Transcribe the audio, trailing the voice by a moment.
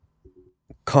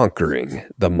conquering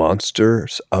the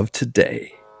monsters of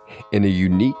today in a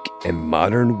unique and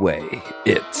modern way.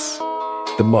 It's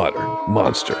the Modern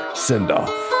Monster Sendoff.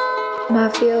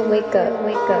 Mafia, wake up,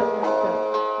 wake up.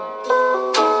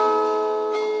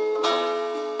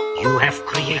 You have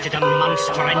created a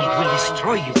monster and it will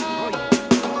destroy you.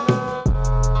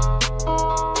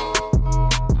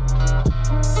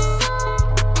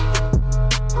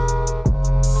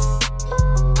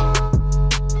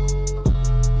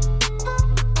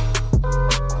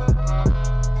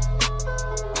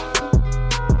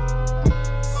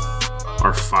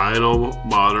 Our final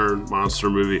modern monster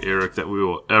movie, Eric, that we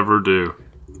will ever do.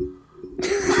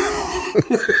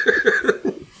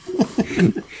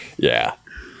 Yeah,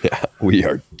 we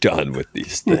are done with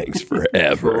these things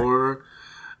forever.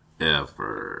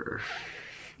 Forever.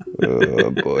 Oh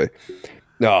boy.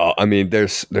 No, I mean,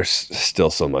 there's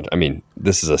still so much. I mean,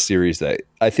 this is a series that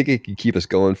I think it could keep us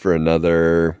going for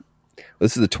another.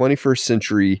 This is the 21st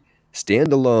century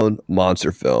standalone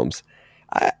monster films.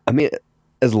 I mean,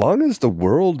 as long as the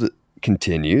world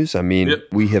continues, I mean, Yep.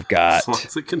 we have got. As long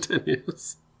as it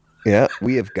continues. Yeah,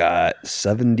 we have got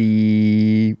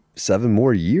 77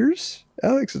 more years.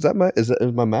 Alex, is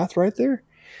my math right there?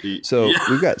 So Yeah.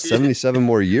 we've got 77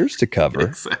 more years to cover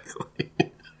Exactly.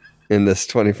 in this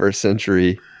 21st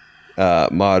century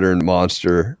modern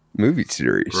monster movie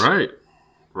series. Right.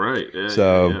 Yeah,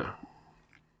 So- yeah.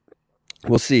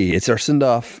 We'll see. It's our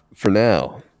send-off for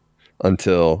now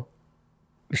until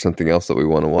there's something else that we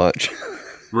want to watch.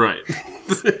 Right.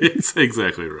 It's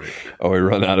exactly right. Or we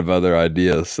run out of other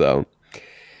ideas. So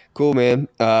cool, man.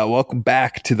 Welcome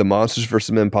back to the Monsters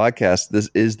vs. Men podcast. This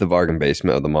is the bargain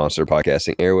basement of the monster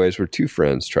podcasting airways, where two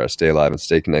friends try to stay alive and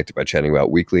stay connected by chatting about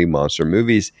weekly monster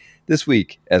movies. This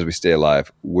week, as we stay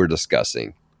alive, we're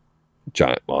discussing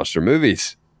giant monster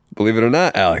movies. Believe it or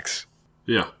not, Alex.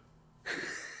 Yeah.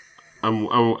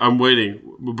 I'm waiting.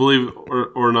 Believe it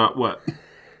or not, what?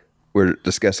 We're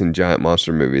discussing giant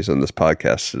monster movies on this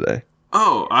podcast today.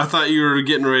 Oh, I thought you were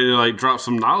getting ready to drop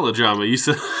some knowledge on me. You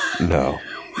said No,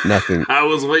 nothing. I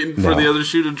was waiting for the other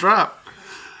shoe to drop.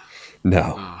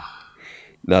 No,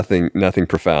 nothing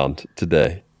profound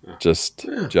today. Just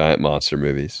giant monster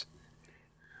movies,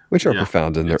 which are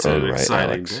profound in their It's own an right,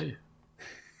 exciting Alex. day.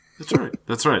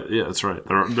 That's right. Yeah, that's right.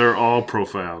 They're all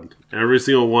profound. Every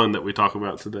single one that we talk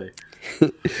about today.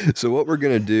 So what we're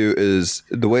going to do is,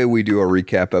 the way we do our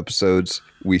recap episodes,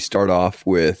 we start off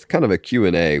with kind of a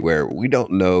Q&A where we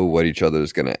don't know what each other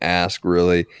is going to ask,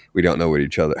 really. We don't know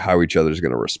how each other is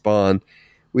going to respond.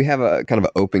 We have a kind of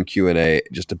an open Q&A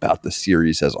just about the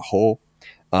series as a whole.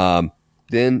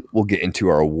 Then we'll get into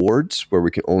our awards, where we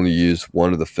can only use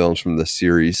one of the films from the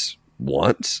series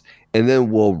once, and then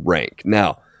we'll rank.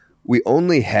 Now, we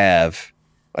only have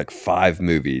 5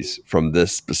 movies from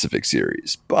this specific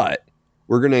series, but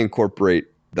we're going to incorporate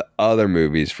the other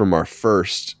movies from our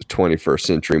first 21st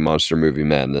century monster movie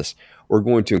madness. We're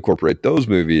going to incorporate those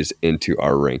movies into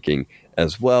our ranking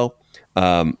as well,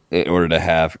 in order to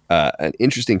have an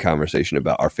interesting conversation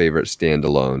about our favorite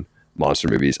standalone monster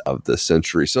movies of the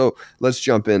century. So let's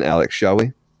jump in, Alex, shall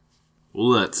we?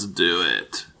 Let's do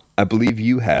it. I believe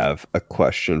you have a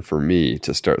question for me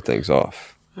to start things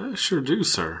off. I sure do,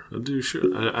 sir.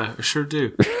 I sure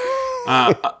do.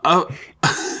 I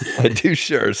do,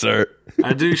 sure, sir.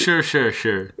 I do, sure.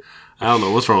 I don't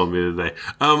know what's wrong with me today.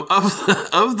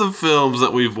 Of the films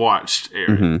that we've watched,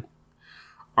 Aaron,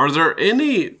 are there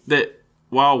any that,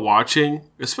 while watching,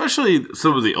 especially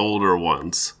some of the older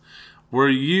ones, where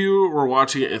you were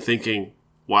watching it and thinking,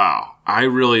 wow, I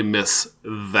really miss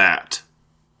that?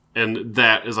 And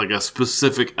that is a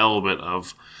specific element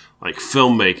of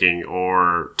filmmaking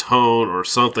or tone or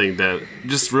something that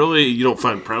just really you don't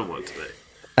find prevalent today.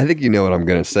 I think you know what I'm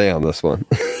going to say on this one.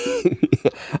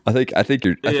 I think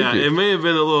you're. It may have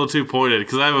been a little too pointed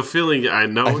because I have a feeling I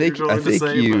know what you're going to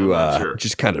say. You but I'm not sure.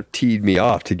 just kind of teed me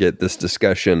off to get this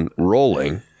discussion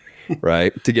rolling,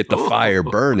 right? To get the fire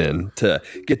burning, to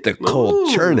get the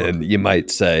coal churning, you might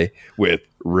say, with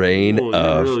Rain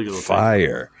of really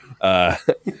Fire.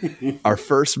 Our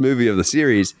first movie of the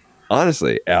series.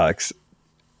 Honestly, Alex,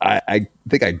 I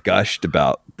think I gushed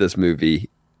about this movie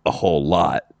a whole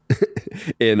lot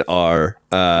in our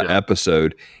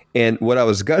episode. And what I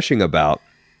was gushing about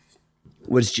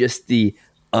was just the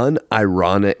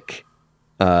unironic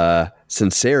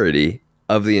sincerity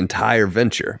of the entire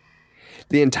venture.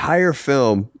 The entire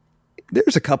film,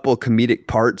 there's a couple of comedic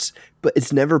parts, but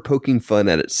it's never poking fun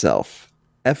at itself,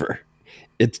 ever.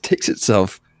 It takes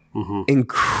itself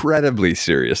incredibly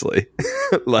seriously.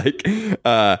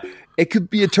 It could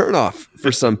be a turnoff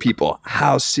for some people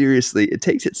how seriously it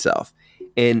takes itself,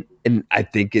 and I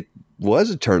think was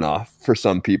a turnoff for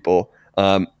some people.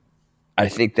 I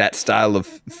think that style of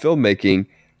filmmaking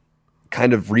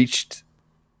kind of reached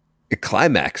a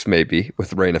climax, maybe,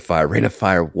 with Reign of Fire. Reign of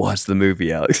Fire was the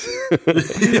movie, Alex.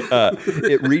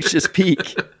 It reached its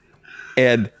peak,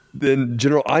 and then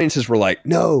general audiences were like,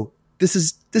 "No, this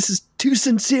is too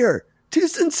sincere, too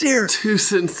sincere, too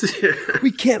sincere.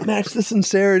 We can't match the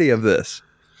sincerity of this."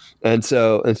 And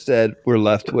so instead, we're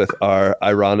left with our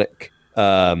ironic,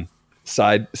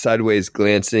 sideways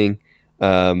glancing,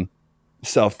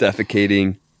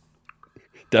 self-deprecating,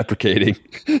 and self-defecating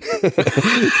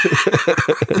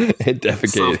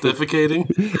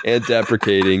and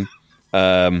deprecating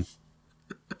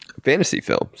fantasy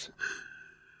films.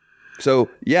 So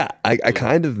yeah, I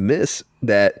kind of miss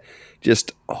that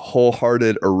just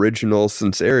wholehearted original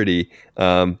sincerity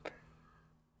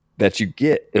that you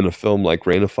get in a film like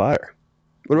Reign of Fire.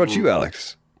 What about you,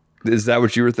 Alex? Is that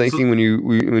what you were thinking when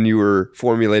you were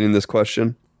formulating this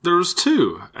question? There's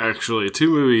two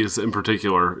movies in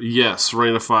particular. Yes,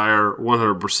 Reign of Fire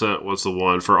 100% was the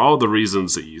one for all the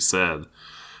reasons that you said.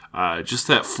 Just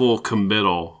that full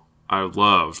committal I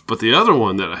loved. But the other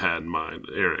one that I had in mind,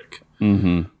 Eric,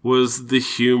 was the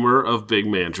humor of Big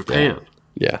Man Japan.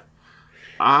 Yeah.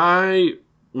 I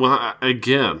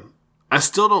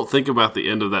still don't think about the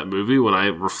end of that movie when I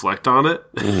reflect on it.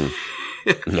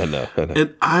 I know.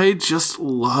 And I just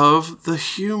love the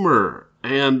humor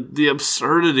and the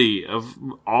absurdity of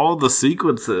all the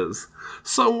sequences.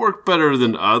 Some work better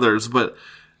than others, but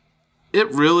it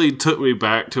really took me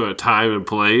back to a time and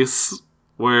place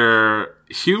where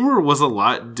humor was a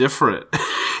lot different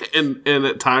and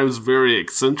at times very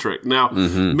eccentric. Now,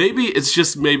 maybe it's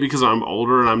just because I'm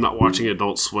older and I'm not watching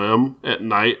Adult Swim at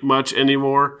night much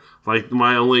anymore. Like,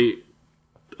 my only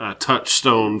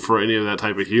touchstone for any of that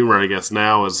type of humor, I guess,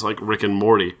 now is like Rick and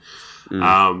Morty.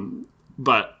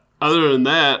 But other than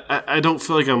that, I don't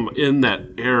feel like I'm in that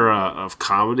era of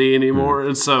comedy anymore.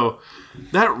 And so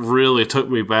that really took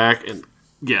me back. And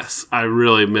yes, I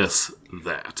really miss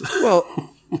that. Well,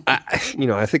 I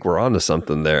think we're on to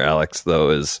something there, Alex, though,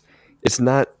 it's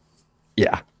not,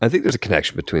 I think there's a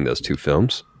connection between those two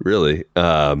films, really,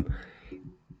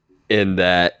 in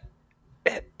that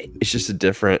it's just a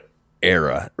different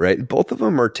era, right? Both of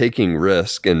them are taking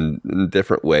risk in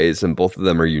different ways, and both of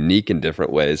them are unique in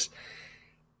different ways.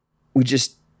 We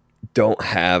just don't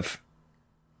have,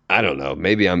 I don't know,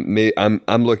 maybe I'm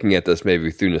looking at this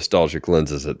maybe through nostalgic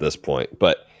lenses at this point,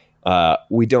 but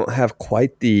we don't have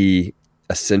quite the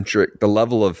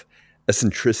level of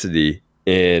eccentricity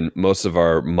in most of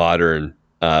our modern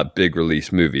big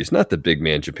release movies. Not that Big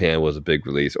Man Japan was a big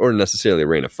release or necessarily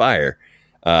Reign of Fire,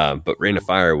 but Reign of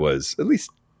Fire was at least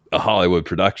a Hollywood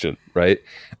production, right?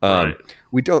 Right.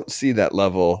 We don't see that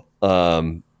level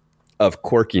of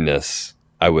quirkiness,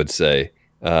 I would say,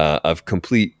 of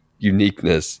complete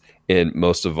uniqueness in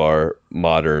most of our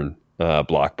modern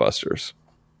blockbusters.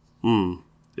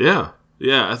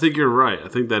 Yeah, I think you're right. I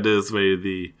think that is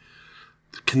maybe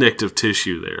the connective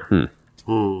tissue there.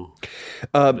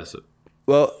 I miss it.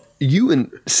 Well, you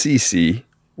and Cece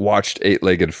watched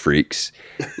Eight-Legged Freaks.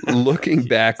 Looking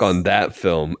back on that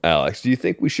film, Alex, do you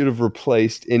think we should have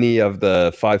replaced any of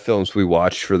the 5 films we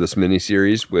watched for this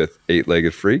miniseries with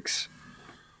Eight-Legged Freaks?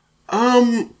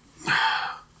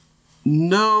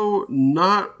 No,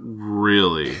 not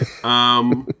really.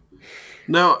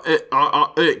 Now,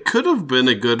 it could have been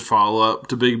a good follow-up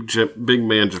to Big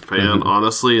Man Japan,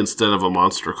 honestly, instead of A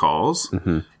Monster Calls.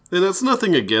 And that's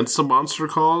nothing against A Monster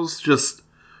Calls, just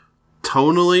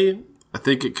tonally, I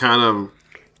think it kind of...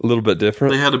 A little bit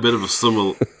different? They had a bit of a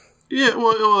similar... Yeah,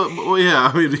 well,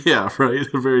 yeah, I mean, yeah, right,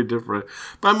 very different.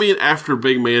 But I mean, after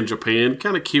Big Man Japan,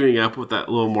 kind of keeping up with that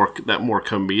more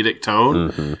comedic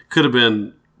tone could have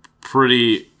been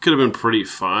pretty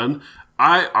fun.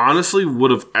 I honestly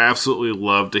would have absolutely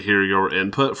loved to hear your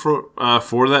input for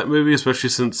that movie, especially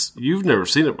since you've never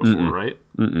seen it before, right?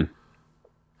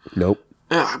 Nope.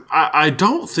 I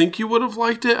don't think you would have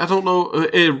liked it. I don't know.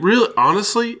 It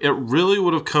really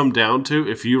would have come down to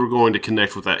if you were going to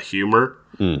connect with that humor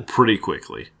pretty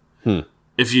quickly.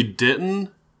 If you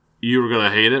didn't, you were going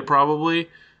to hate it probably.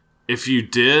 If you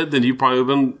did, then you probably would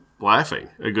have been laughing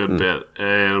a good bit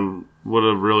and would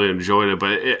have really enjoyed it.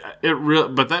 But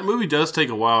but that movie does take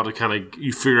a while to kind of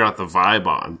you figure out the vibe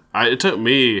on. It took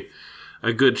me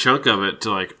a good chunk of it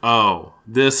to like, oh,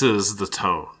 this is the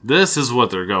tone. This is what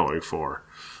they're going for.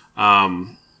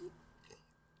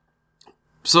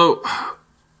 So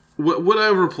would I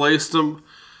have replaced them?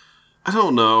 I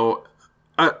don't know.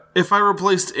 If I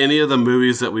replaced any of the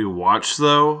movies that we watched,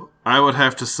 though, I would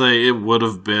have to say it would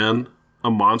have been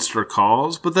A Monster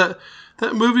Calls. But that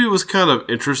movie was kind of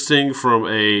interesting from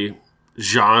a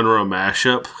genre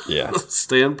mashup Yeah.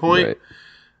 standpoint. Right.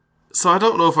 So I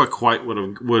don't know if I quite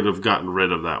would have gotten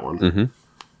rid of that one. Mm-hmm.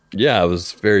 Yeah, it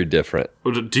was very different.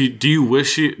 Do you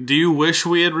wish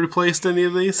we had replaced any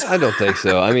of these? I don't think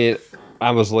so. I mean,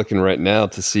 I was looking right now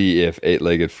to see if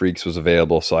Eight-Legged Freaks was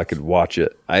available so I could watch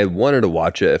it. I wanted to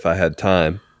watch it if I had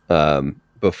time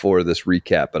before this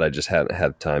recap, but I just hadn't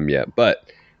had time yet. But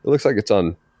it looks like it's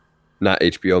on not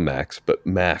HBO Max, but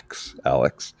Max,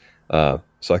 Alex. So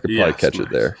I could probably catch it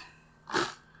there.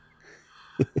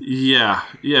 Yeah.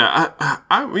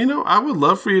 I would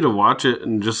love for you to watch it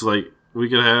and just like we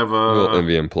could have a little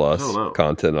MVM Plus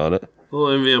content on it. A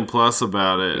little MVM Plus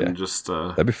about it and just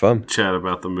that'd be fun. Chat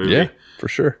about the movie. Yeah, for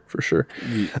sure.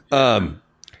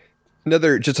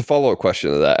 Another just a follow-up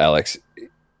question to that, Alex.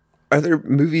 Are there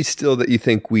movies still that you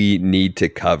think we need to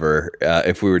cover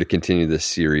if we were to continue this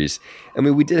series? I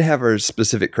mean, we did have our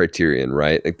specific criterion,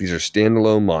 right? Like these are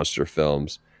standalone monster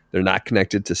films. They're not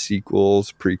connected to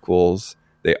sequels, prequels.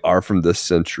 They are from this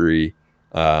century.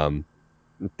 That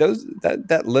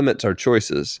limits our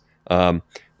choices.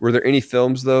 Were there any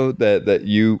films though that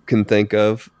you can think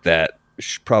of that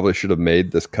probably should have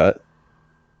made this cut?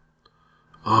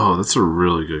 Oh, that's a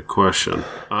really good question.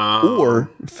 Or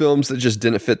films that just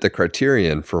didn't fit the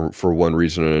criterion for one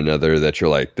reason or another that you're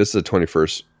like, this is a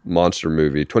 21st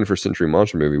century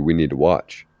monster movie we need to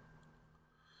watch.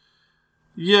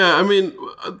 Yeah, I mean,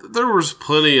 there's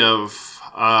plenty of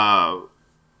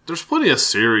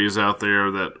series out there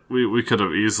that we could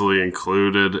have easily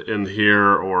included in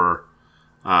here or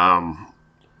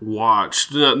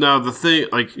watched. Now the thing,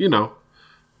 like, you know,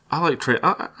 I like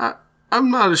I'm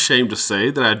not ashamed to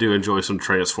say that I do enjoy some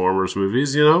Transformers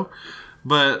movies, you know,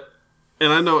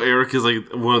 and I know Eric is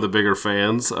like one of the bigger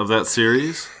fans of that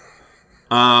series.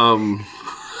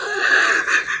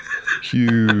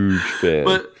 Huge fan.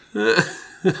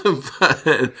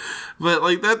 But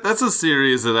like that's a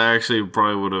series that I actually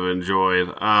probably would have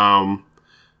enjoyed.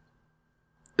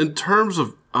 In terms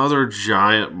of other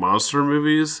giant monster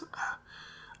movies,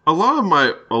 a lot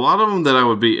of them that I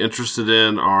would be interested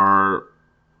in are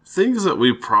things that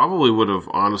we probably would have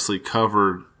honestly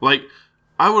covered. Like,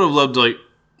 I would have loved, like,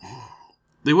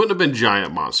 they wouldn't have been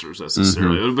giant monsters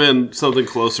necessarily. Mm-hmm. It would have been something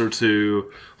closer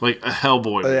to, like, a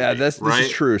Hellboy movie. Yeah, this is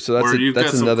true. So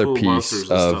that's another cool piece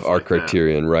of our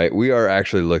criterion, right? We are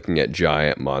actually looking at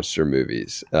giant monster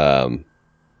movies.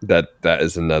 That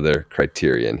is another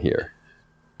criterion here.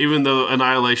 Even though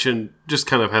Annihilation just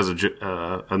kind of has a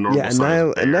normal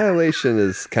size. Annihilation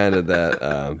is kind of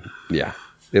that,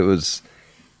 it was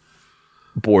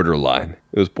borderline.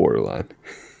 It was borderline.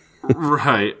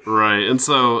 Right. And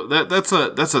so that's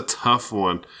a tough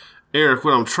one. Eric,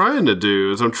 what I'm trying to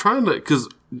do is because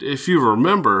if you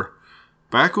remember,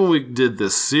 back when we did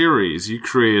this series, you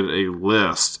created a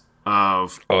list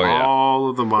of all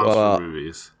of the monster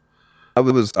movies. I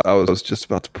was just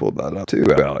about to pull that up too,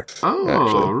 Alex. Oh,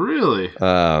 actually. Really?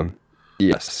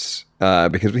 Yes.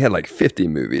 Because we had like 50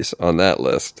 movies on that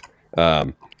list.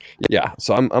 So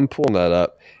I'm pulling that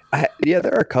up.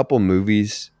 There are a couple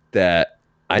movies that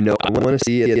I know I want to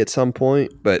see at some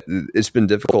point, but it's been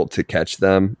difficult to catch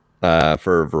them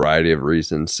for a variety of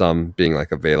reasons. Some being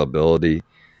like availability,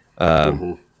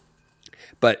 but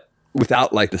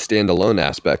without like the standalone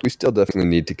aspect, we still definitely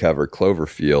need to cover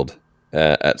Cloverfield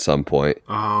at some point.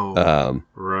 Oh,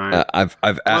 right. I've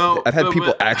had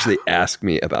people actually ask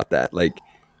me about that, like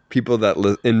people that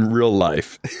live in real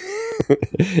life,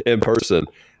 in person.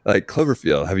 Like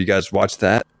Cloverfield, have you guys watched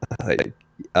that? Like,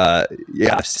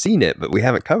 I've seen it, but we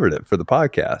haven't covered it for the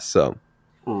podcast. So,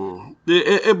 but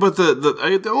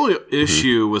the only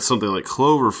issue with something like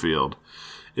Cloverfield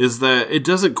is that it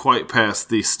doesn't quite pass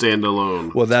the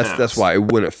standalone. Well, that's why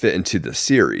it wouldn't fit into the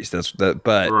series.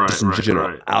 But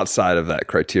outside of that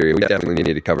criteria, we definitely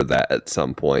need to cover that at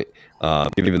some point,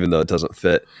 even though it doesn't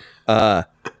fit. I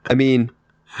mean,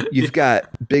 you've got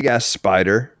Big Ass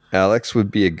Spider. Alex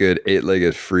would be a good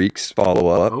Eight-Legged Freaks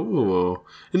follow-up. Oh,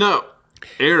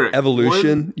 Eric.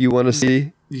 Evolution, you want to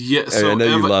see? Yeah, so I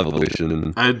know you love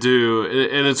Evolution. I do,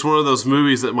 and it's one of those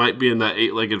movies that might be in that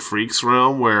Eight-Legged Freaks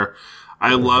realm where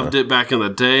I loved it back in the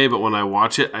day, but when I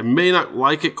watch it, I may not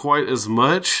like it quite as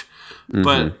much,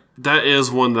 but that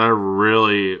is one that I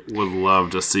really would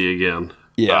love to see again.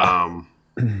 Yeah.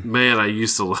 Man, I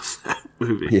used to love that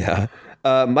movie. Yeah.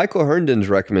 Michael Herndon's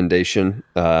recommendation,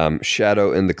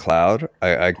 Shadow in the Cloud,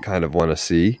 I kind of want to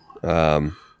see.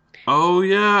 Oh,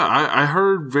 yeah. I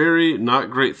heard very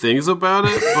not great things about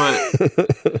it,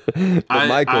 but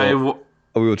Michael,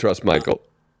 we will trust Michael.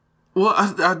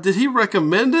 Well, did he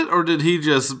recommend it, or did he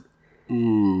just... I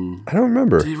don't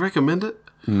remember. Did he recommend it?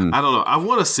 I don't know. I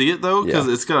want to see it though because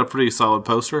it's got a pretty solid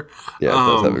poster. Yeah, it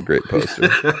does have a great poster,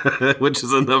 which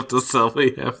is enough to sell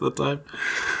me half the time.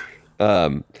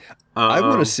 I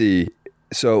want to see.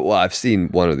 So, well, I've seen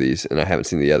one of these and I haven't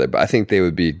seen the other, but I think they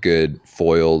would be good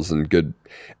foils and good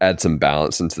add some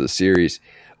balance into the series.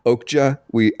 Okja,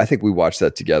 I think we watched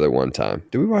that together one time.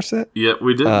 Did we watch that? Yeah,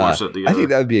 we did watch that together. I think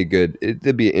that would be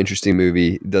it'd be an interesting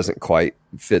movie. It doesn't quite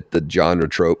fit the genre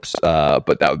tropes,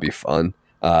 but that would be fun.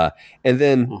 And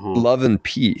then Love and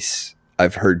Peace,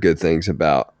 I've heard good things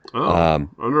about. I've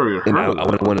never even heard of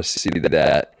that. I want to see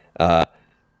that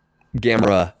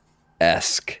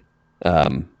Gamera-esque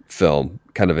film,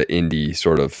 kind of an indie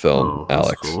sort of film,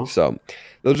 Alex. Cool. So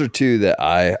those are two that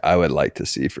I would like to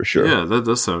see for sure. Yeah, that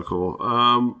does sound cool.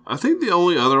 I think the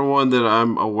only other one that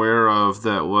I'm aware of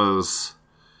that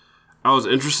I was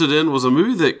interested in was a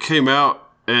movie that came out,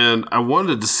 and I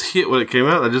wanted to see it when it came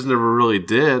out. I just never really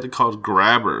did. Called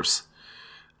Grabbers.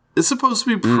 It's supposed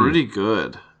to be pretty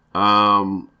good,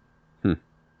 but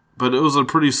it was a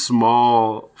pretty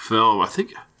small film.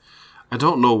 I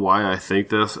don't know why I think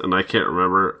this, and I can't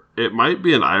remember. It might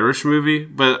be an Irish movie,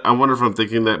 but I wonder if I'm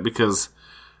thinking that because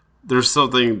there's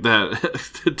something that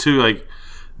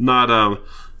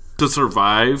to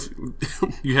survive,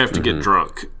 you have to get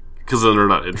drunk because then they're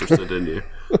not interested in you.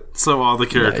 So all the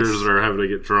characters are having to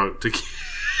get drunk to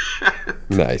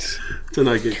to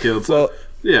not get killed. So, well,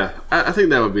 yeah, I think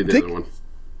that would be the other one.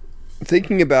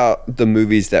 Thinking about the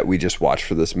movies that we just watched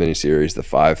for this miniseries, the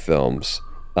 5 films,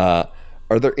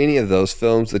 are there any of those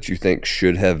films that you think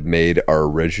should have made our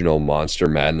original Monster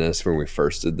Madness when we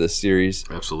first did this series?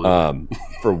 Absolutely.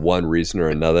 For one reason or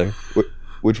another.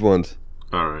 Which ones?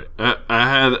 All right.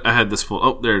 I had this pull.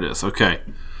 Oh, there it is. Okay.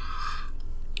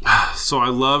 So I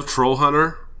love Troll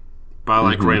Hunter, but I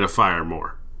like Rain of Fire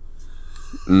more.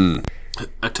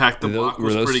 Attack the Block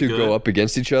was pretty good. Were those two go up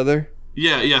against each other?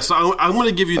 Yeah. So I'm going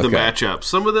to give you the matchup.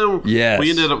 Some of them, we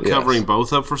ended up covering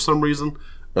both up for some reason.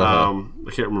 I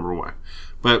can't remember why.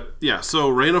 But yeah, so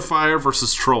Rain of Fire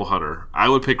versus Troll Hunter. I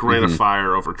would pick Rain of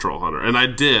Fire over Troll Hunter. And I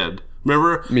did.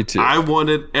 Remember? Me too. I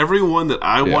wanted everyone that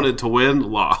I wanted to win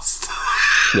lost.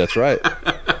 That's right.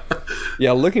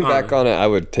 Yeah, looking back on it, I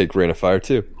would take Rain of Fire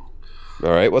too. All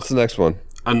right, what's the next one?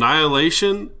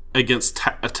 Annihilation against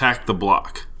Attack the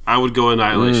Block. I would go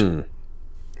Annihilation.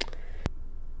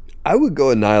 I would go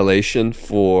Annihilation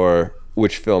for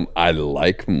which film I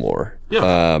like more.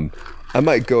 Yeah. I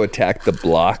might go Attack the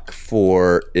Block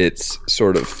for its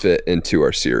sort of fit into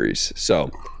our series.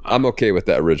 So I'm okay with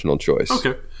that original choice.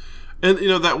 Okay. And,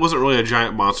 that wasn't really a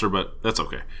giant monster, but that's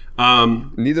okay.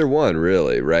 Neither one,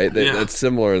 really, right? That's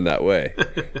similar in that way,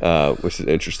 which is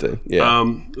interesting. Yeah.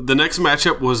 The next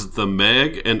matchup was The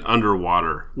Meg and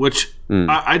Underwater, which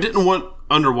I didn't want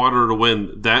Underwater to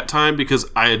win that time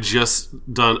because I had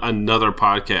just done another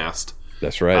podcast.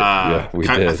 That's right. We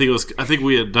did. I think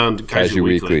we had done Kaiju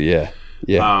Weekly. Yeah.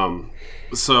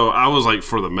 So I was like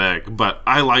for the Meg, but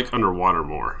I like Underwater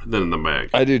more than the Meg.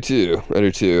 I do too. I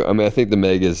mean, I think the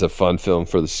Meg is a fun film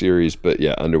for the series, but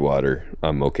yeah, Underwater,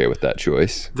 I'm okay with that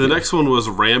choice. The next one was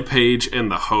Rampage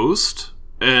and the Host,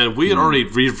 and we had already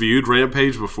reviewed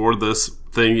Rampage before this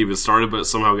thing even started, but it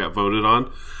somehow got voted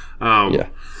on.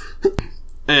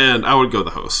 And I would go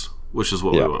The Host, which is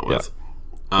what we went with.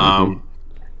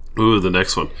 The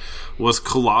next one was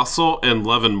Colossal and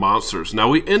Love and Monsters. Now,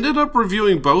 we ended up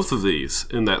reviewing both of these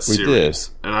in that series.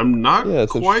 And I'm not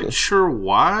quite sure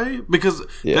why, because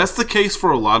that's the case for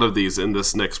a lot of these in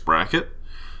this next bracket.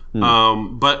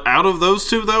 But out of those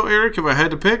two, though, Eric, if I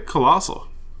had to pick, Colossal.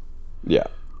 Yeah.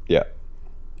 The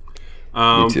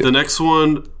next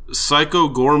one, Psycho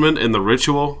Gorman and The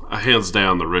Ritual. Hands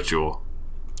down, The Ritual.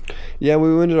 Yeah,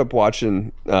 we ended up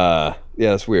watching... yeah,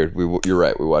 it's weird. You're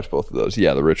right. We watched both of those.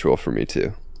 Yeah, The Ritual for me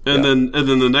too. And then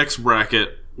the next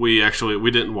bracket, we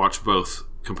didn't watch both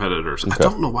competitors. Okay. I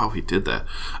don't know why we did that.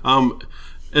 And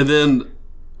then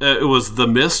it was The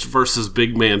Mist versus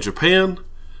Big Man Japan.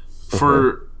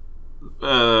 For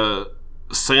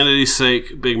sanity's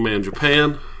sake, Big Man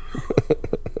Japan.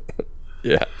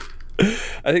 Yeah,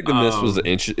 I think The Mist was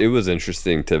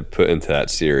interesting to put into that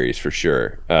series for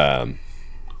sure. Yeah.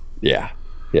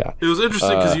 It was interesting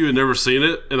because you had never seen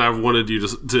it, and I wanted you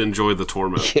to enjoy the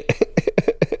torment.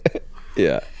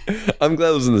 Yeah. I'm glad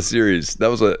it was in the series. That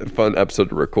was a fun episode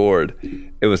to record.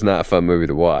 It was not a fun movie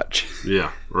to watch.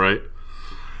 Yeah, right.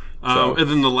 And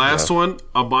then the last one,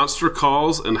 A Monster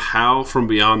Calls and Howl from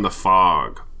Beyond the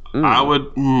Fog.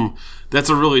 That's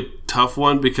a really tough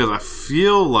one because I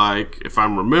feel like, if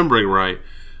I'm remembering right,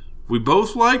 we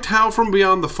both liked Howl from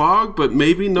Beyond the Fog, but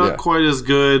maybe not quite as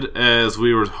good as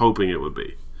we were hoping it would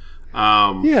be.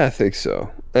 Yeah, I think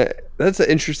so. That's an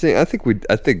interesting. I think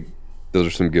those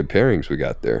are some good pairings we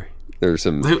got there. There's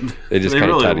some. They just kind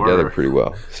of really tie together were. pretty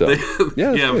well. So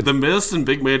yeah, yeah. The Mist and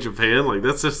Big Man Japan, like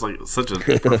that's just like such a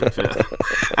perfect fit.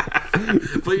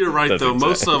 But you're right, though.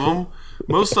 Exactly.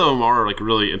 Most of them are like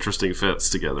really interesting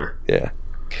fits together. Yeah,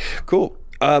 cool.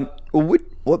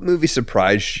 What movie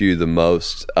surprised you the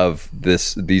most of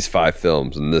these 5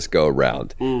 films and this go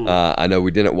around? I know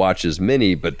we didn't watch as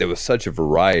many, but there was such a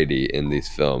variety in these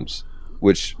films.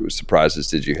 Which surprises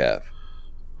did you have?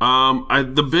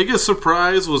 The biggest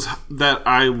surprise was that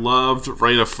I loved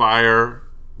Rain of Fire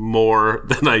more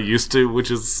than I used to,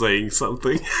 which is saying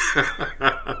something.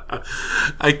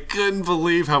 I couldn't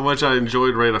believe how much I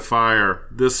enjoyed Rain of Fire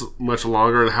this much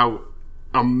longer and how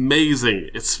amazing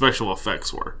its special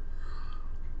effects were.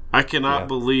 I cannot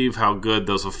believe how good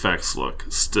those effects look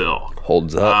still.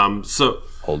 Holds up.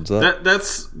 Holds up.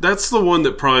 That's the one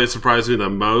that probably surprised me the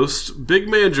most. Big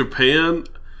Man Japan,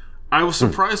 I was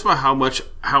surprised by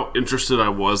how interested I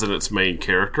was in its main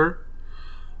character.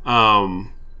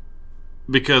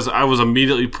 Because I was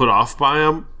immediately put off by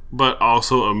him, but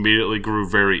also immediately grew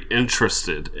very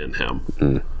interested in him.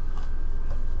 Mm.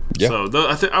 Yeah. So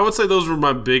I would say those were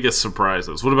my biggest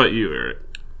surprises. What about you, Eric?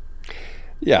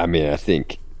 Yeah, I mean, I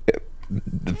think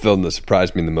the film that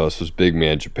surprised me the most was Big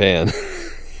Man Japan.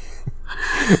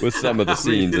 With some of the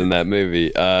scenes in that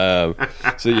movie.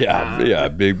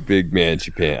 Big Man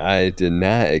Japan. I did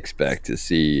not expect to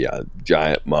see a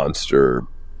giant monster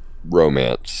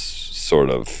romance sort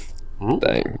of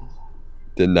thing.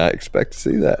 Did not expect to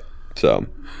see that. So,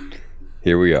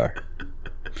 here we are.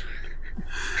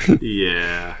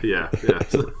 Yeah.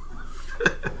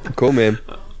 Cool, man.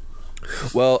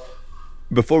 Well,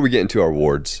 before we get into our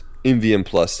awards, MVM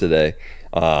Plus today,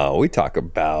 we talk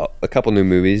about a couple new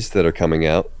movies that are coming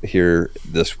out here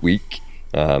this week,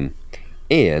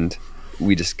 and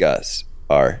we discuss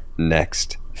our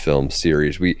next film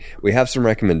series. We have some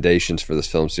recommendations for this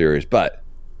film series, but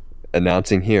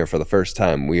announcing here for the first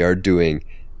time, we are doing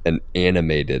an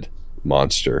animated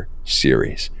monster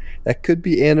series. That could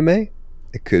be anime.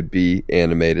 It could be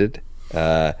animated.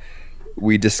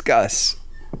 We discuss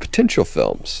potential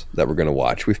films that we're going to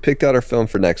watch. We've picked out our film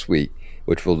for next week,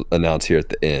 which we'll announce here at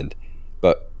the end.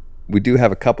 But we do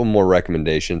have a couple more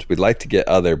recommendations. We'd like to get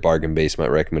other bargain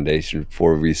basement recommendations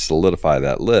before we solidify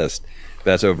that list.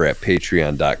 That's over at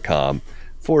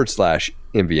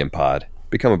patreon.com/MVMpod.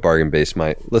 Become a bargain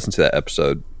basement. Listen to that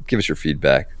episode. Give us your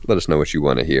feedback. Let us know what you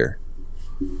want to hear.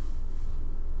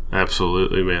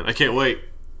 Absolutely, man. I can't wait.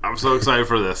 I'm so excited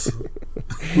for this.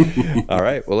 All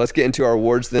right. Well, let's get into our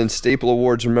awards then. Staple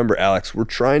awards. Remember, Alex, we're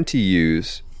trying to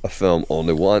use a film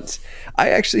only once. I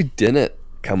actually didn't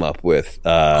come up with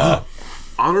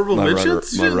honorable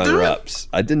mentions. My runner-ups.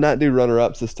 I did not do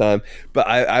runner-ups this time, but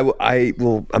I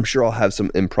will. I'm sure I'll have some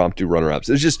impromptu runner-ups.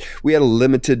 It's just we had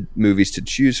limited movies to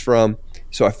choose from,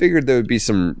 so I figured there would be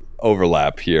some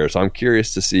overlap here. So I'm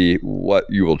curious to see what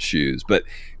you will choose. But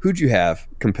who'd you have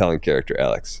compelling character,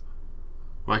 Alex?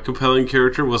 My compelling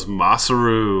character was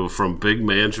Masaru from Big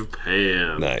Man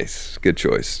Japan. Nice, good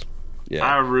choice. Yeah,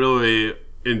 I really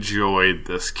enjoyed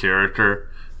this character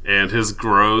and his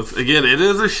growth. Again, it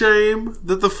is a shame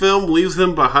that the film leaves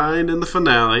him behind in the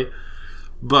finale,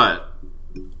 but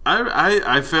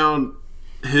I found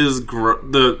his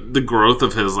the growth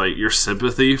of his, like, your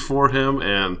sympathy for him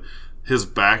and his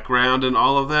background and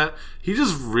all of that. He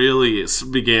just really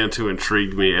began to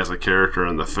intrigue me as a character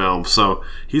in the film. So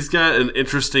he's got an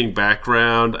interesting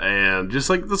background and just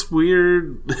like this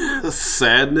weird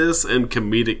sadness and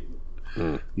comedic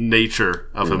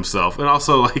nature of himself, and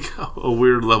also like a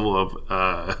weird level of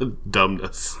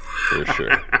dumbness. For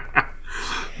sure.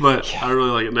 But yeah. I really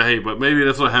like it. Now, hey, but maybe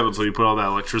that's what happens when you put all that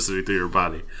electricity through your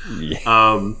body.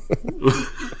 Yeah.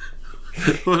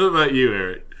 What about you,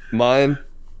 Eric? Mine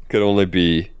could only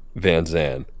be Van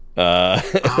Zandt.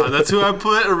 That's who I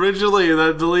put originally, and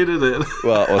I deleted it.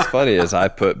 Well, what's funny is I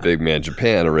put Big Man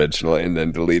Japan originally and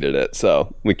then deleted it,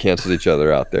 so we canceled each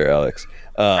other out there, Alex.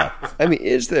 I mean,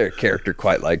 is there a character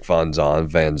quite like Van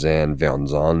Zandt?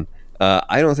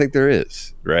 I don't think there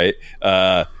is, right?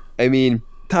 I mean,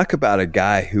 talk about a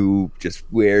guy who just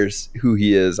wears who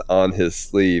he is on his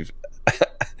sleeve.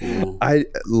 I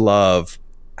love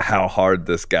how hard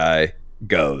this guy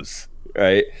goes,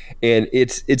 right? And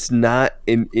it's not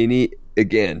in any,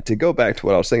 again, to go back to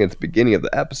what I was saying at the beginning of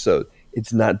the episode,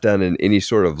 it's not done in any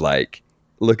sort of like,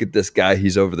 look at this guy,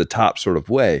 he's over the top sort of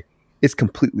way. It's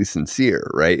completely sincere,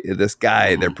 right? This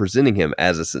guy, they're presenting him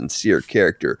as a sincere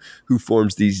character who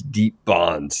forms these deep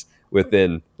bonds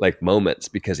within like moments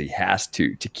because he has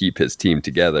to keep his team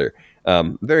together.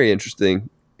 Very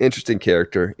interesting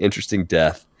character, interesting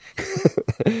death.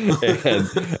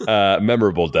 and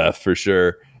memorable death for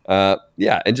sure.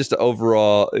 Yeah, and just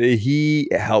overall, he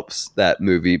helps that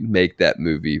movie make that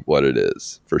movie what it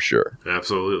is for sure.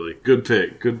 Absolutely, good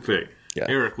pick. Yeah.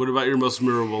 Eric, what about your most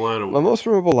memorable line award? My most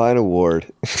memorable line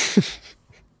award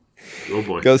Oh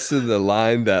boy, goes to the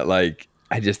line that like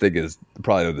I just think is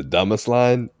probably the dumbest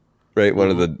line, right? One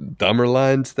of the dumber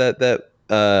lines that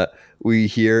we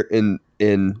hear in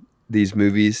these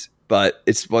movies, but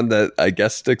it's one that I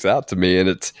guess sticks out to me, and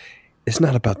it's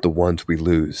not about the ones we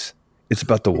lose. It's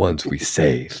about the ones we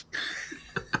save.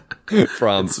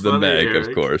 From It's the funny, Meg, Eric.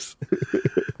 of course.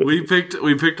 we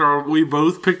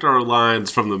both picked our lines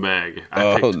from the Meg.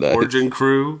 I picked nice. Origin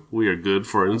Crew. We are good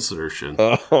for insertion.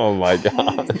 Oh my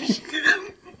gosh.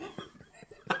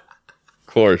 Of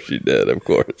course you did, of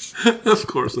course. Of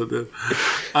course I did.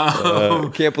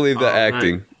 Can't believe the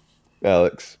acting,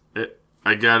 Alex.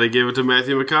 I gotta give it to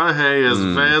Matthew McConaughey as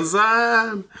Van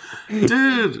Zan.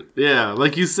 Dude, yeah,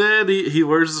 like you said, he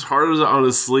wears his heart on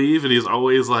his sleeve, and he's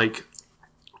always like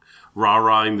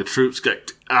rah-rahing the troops, got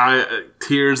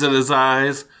tears in his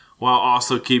eyes, while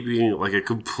also keeping like a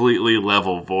completely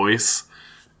level voice.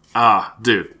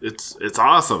 Dude, it's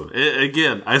awesome.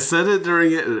 Again, I said it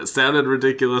during it, and it sounded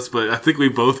ridiculous, but I think we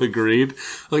both agreed.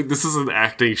 Like, this is an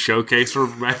acting showcase for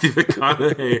Matthew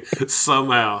McConaughey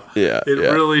somehow. Yeah, it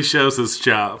really shows his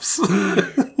chops.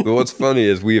 But what's funny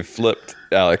is we have flipped,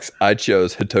 Alex. I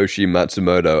chose Hitoshi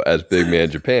Matsumoto as Big Man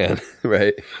Japan,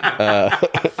 right?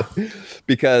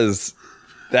 Because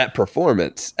that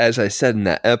performance, as I said in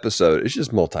that episode, is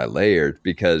just multi-layered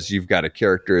because you've got a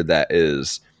character that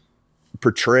is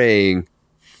portraying,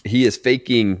 he is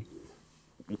faking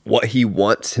what he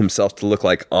wants himself to look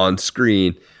like on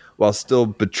screen while still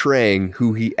betraying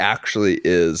who he actually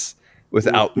is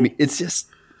without me. It's just,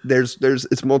 there's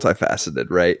it's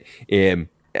multifaceted, right? And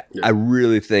I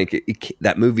really think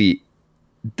that movie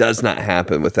does not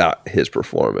happen without his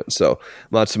performance. So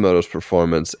Matsumoto's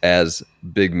performance as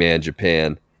Big Man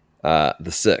Japan, the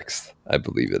sixth, I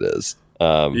believe it is.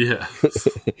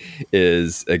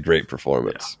 Is a great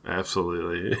performance. Yeah,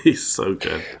 absolutely. He's so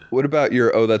good. What about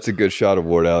your that's a good shot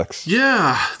award, Alex?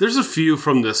 Yeah, there's a few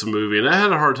from this movie, and I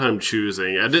had a hard time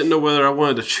choosing. I didn't know whether I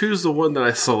wanted to choose the one that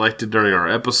I selected during our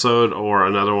episode or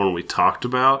another one we talked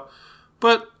about.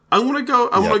 But I'm gonna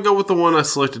go with the one I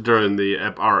selected during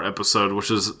our episode,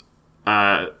 which is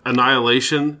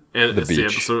Annihilation, and it's the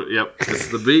episode. Yep, it's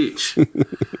the beach,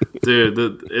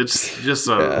 dude. It's just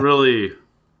a really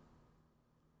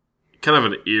kind of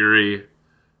an eerie,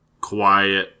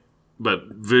 quiet, but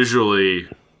visually,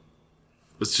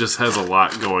 it just has a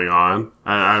lot going on.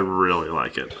 I really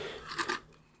like it.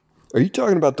 Are you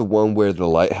talking about the one where the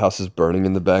lighthouse is burning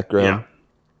in the background? Yeah.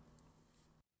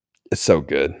 It's so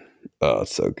good. Oh,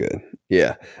 it's so good.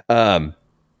 Yeah. I'm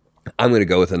going to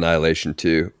go with Annihilation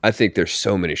too. I think there's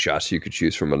so many shots you could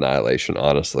choose from Annihilation,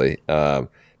 honestly. That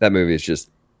movie is just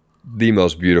the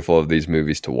most beautiful of these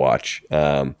movies to watch.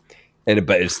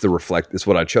 But it's it's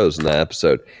what I chose in that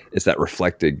episode. It's that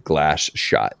reflected glass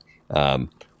shot.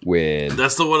 When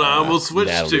that's the one I almost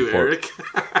switched to, Eric.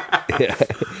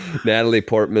 Natalie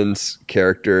Portman's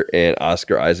character and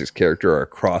Oscar Isaac's character are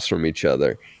across from each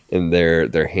other, and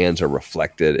their hands are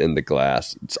reflected in the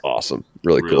glass. It's awesome.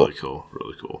 Really cool.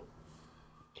 Really cool.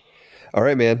 All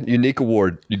right, man. Unique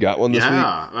award. You got one this week?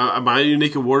 My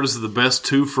unique award is the best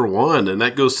 2-for-1, and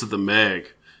that goes to the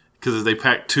Meg. Because they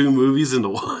packed 2 movies into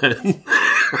one.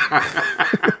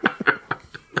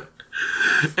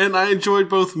 And I enjoyed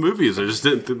both movies. I just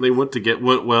didn't think they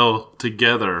went well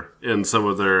together in some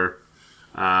of their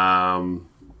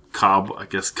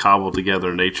cobbled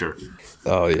together nature.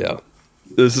 Oh, yeah.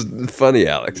 This is funny,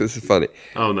 Alex. This is funny.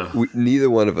 Oh, no.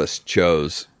 Neither one of us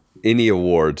chose any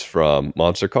awards from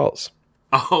Monster Calls.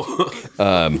 Oh.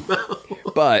 No.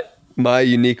 But my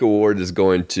unique award is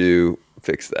going to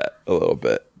fix that a little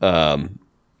bit.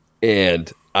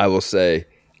 And I will say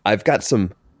I've got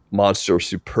some monster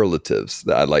superlatives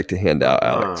that I'd like to hand out,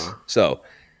 Alex. So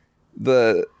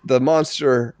the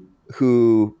monster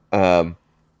who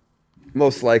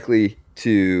most likely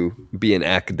to be an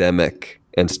academic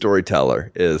and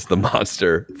storyteller is the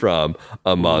monster from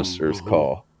A Monster's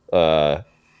Call. A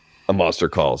Monster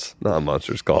Calls, not A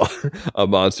Monster's Call.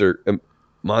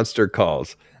 Monster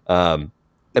Calls.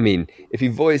 I mean, if you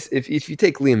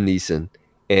take Liam Neeson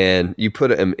and you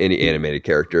put him in any animated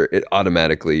character, it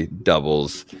automatically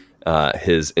doubles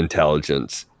his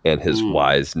intelligence and his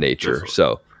wise nature. Definitely.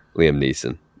 So Liam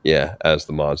Neeson, as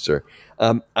the monster.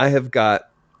 I have got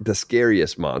the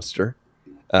scariest monster.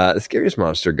 The scariest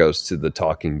monster goes to the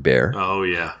talking bear. Oh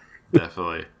yeah,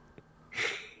 definitely.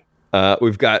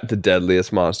 We've got the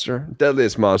deadliest monster.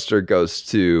 Deadliest monster goes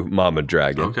to Mama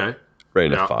Dragon. Okay.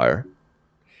 Rain of Fire.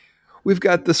 We've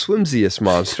got the swimsiest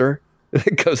monster.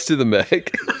 That goes to the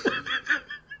Meg.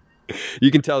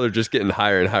 You can tell they're just getting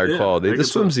higher and higher quality. The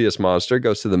swimsiest monster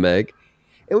goes to the Meg.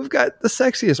 And we've got the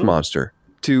sexiest monster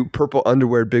to Purple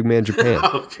Underwear Big Man Japan.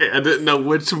 Okay, I didn't know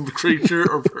which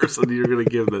creature or person you were going to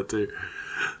give that to.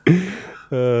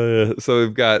 So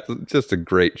we've got just a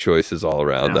great choices all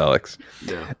around, Alex.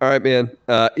 Yeah. All right, man.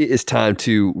 It is time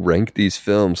to rank these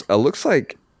films. Looks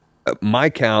like my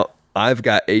count, I've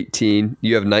got 18.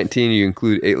 You have 19. You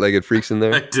include Eight-Legged Freaks in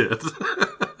there? I did.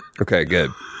 Okay,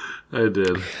 good. I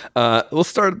did. We'll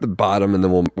start at the bottom and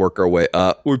then we'll work our way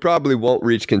up. We probably won't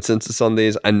reach consensus on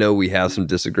these. I know we have some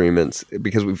disagreements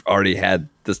because we've already had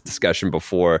this discussion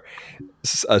before.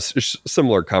 A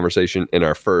similar conversation in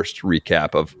our first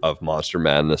recap of Monster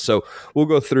Madness. So we'll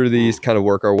go through these, kind of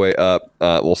work our way up.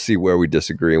 We'll see where we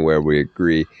disagree and where we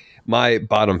agree. My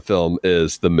bottom film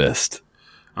is The Mist.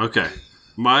 Okay.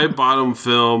 My bottom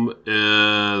film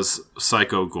is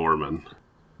Psycho Gorman.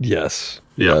 Yes.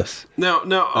 Yeah. Yes. Now,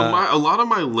 a lot of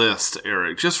my list,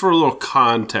 Eric, just for a little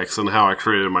context on how I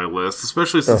created my list,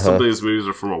 especially since some of these movies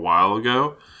are from a while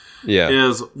ago,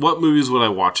 is what movies would I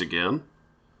watch again?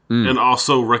 And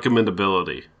also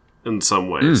recommendability in some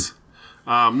ways.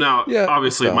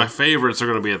 Obviously, my favorites are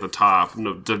going to be at the top,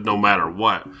 no matter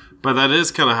what. But that is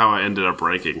kind of how I ended up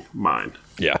ranking mine.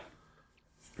 Yeah.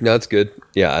 No, that's good.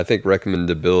 Yeah, I think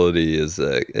recommendability is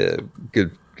a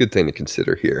good thing to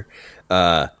consider here.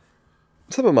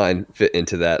 Some of mine fit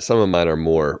into that. Some of mine are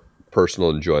more personal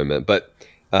enjoyment. But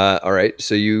all right,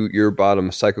 so your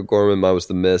bottom, Psycho Gorman, mine was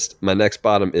The Mist. My next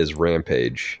bottom is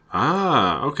Rampage.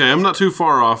 Okay. I'm not too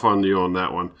far off on you on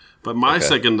that one. But my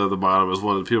second to the bottom is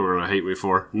one that people are going to hate me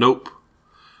for. Nope.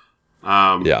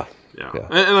 Yeah.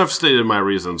 And I've stated my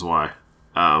reasons why.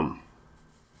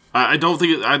 I don't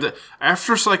think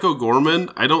after Psycho Gorman,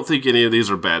 I don't think any of these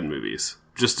are bad movies.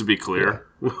 Just to be clear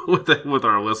with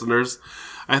our listeners,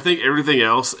 I think everything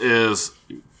else is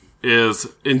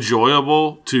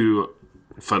enjoyable to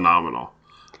phenomenal.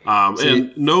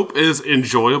 And Nope is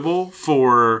enjoyable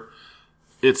for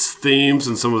its themes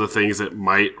and some of the things it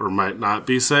might or might not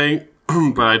be saying,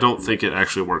 but I don't think it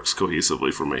actually works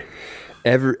cohesively for me.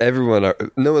 Everyone,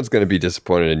 no one's going to be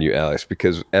disappointed in you, Alex,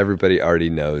 because everybody already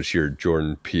knows your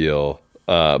Jordan Peele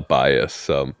bias.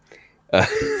 So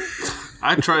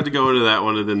I tried to go into that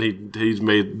one, and then he's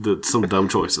made some dumb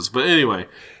choices. But anyway,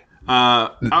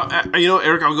 Eric,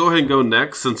 I'll go ahead and go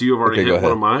next since you have already hit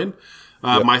one of mine.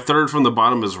 My third from the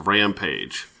bottom is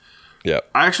Rampage. Yeah,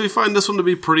 I actually find this one to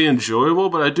be pretty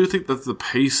enjoyable, but I do think that the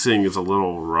pacing is a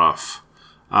little rough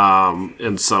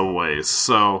in some ways.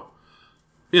 So.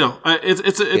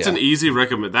 It's an easy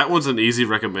recommend. That one's an easy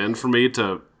recommend for me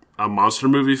to a monster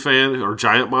movie fan or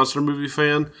giant monster movie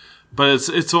fan. But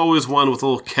it's always one with a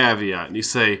little caveat, and you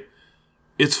say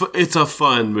it's a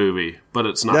fun movie, but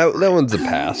it's not. That one's a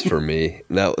pass for me.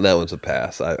 That one's a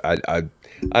pass. I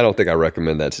don't think I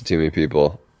recommend that to too many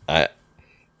people. It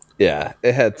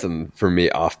had some for me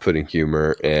off-putting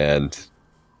humor, and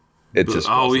it just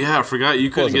I forgot you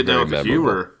couldn't get down with the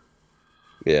humor.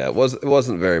 Yeah, it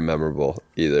wasn't very memorable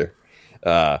either.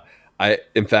 It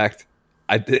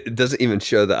doesn't even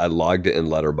show that I logged it in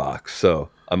Letterboxd,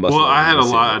 so I must. Well, I had a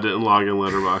lot I didn't log in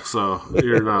Letterboxd, so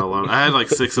you're not alone. I had like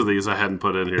 6 of these I hadn't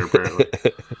put in here apparently.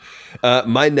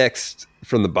 My next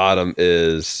from the bottom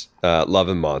is Love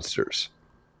and Monsters.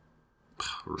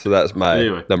 So that's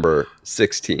my number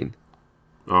 16.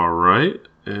 All right,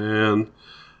 and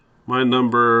my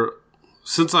number,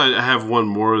 since I have one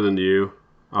more than you.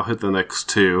 I'll hit the next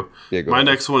 2. Yeah, my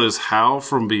next one is Howl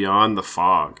from Beyond the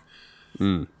Fog.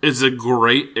 It's a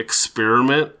great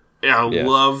experiment. I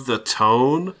love the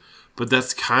tone, but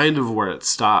that's kind of where it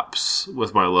stops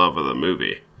with my love of the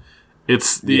movie.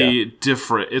 It's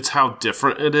it's how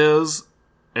different it is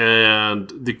and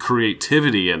the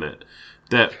creativity in it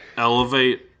that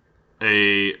elevate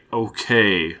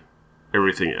everything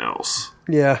else.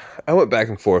 Yeah, I went back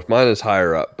and forth. Mine is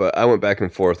higher up, but I went back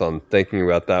and forth on thinking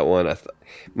about that one.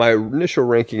 My initial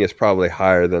ranking is probably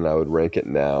higher than I would rank it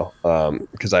now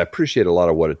because I appreciate a lot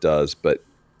of what it does. But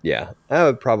yeah, I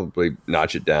would probably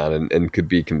notch it down and could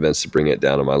be convinced to bring it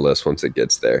down on my list once it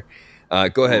gets there.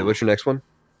 Go ahead. What's your next one?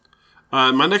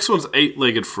 My next one's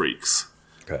Eight-Legged Freaks.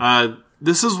 Okay.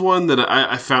 This is one that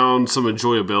I found some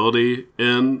enjoyability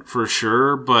in for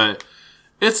sure, but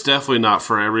it's definitely not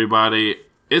for everybody.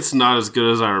 It's not as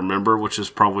good as I remember, which is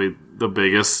probably the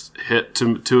biggest hit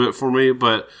to it for me.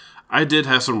 But I did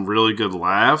have some really good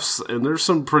laughs, and there's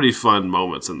some pretty fun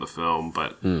moments in the film.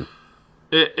 But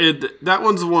That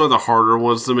one's one of the harder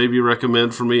ones to maybe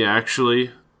recommend for me,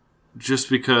 actually, just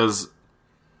because,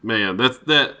 man,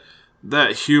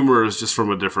 that humor is just from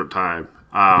a different time,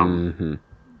 and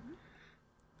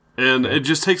it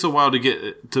just takes a while to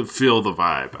get to feel the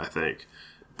vibe, I think.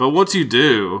 But once you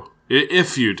do,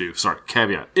 if you do,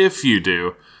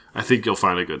 I think you'll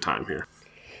find a good time here.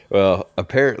 Well,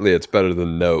 apparently it's better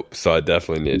than Nope, so I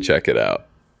definitely need to check it out.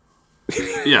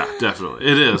 Yeah, definitely.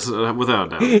 It is,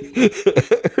 without a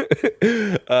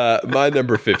doubt. My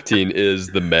number 15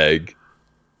 is The Meg.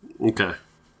 Okay.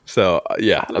 So,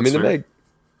 yeah. That's I mean, The fair. Meg,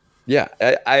 yeah.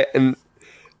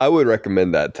 I would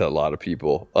recommend that to a lot of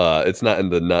people. It's not in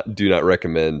the do not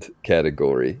recommend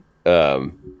category.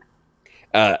 Love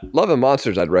and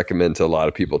Monsters I'd recommend to a lot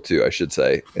of people, too, I should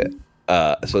say.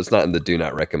 So it's not in the do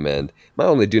not recommend. My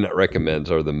only do not recommends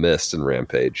are The Mist and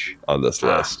Rampage on this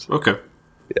list. Okay.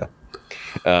 Yeah.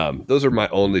 Those are my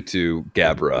only two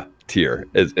Gabra tier,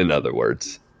 in other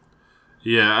words.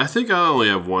 Yeah, I think I only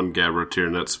have one Gabra tier,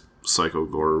 and that's Psycho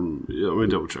Gorman. Yeah, let me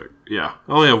double check. Yeah,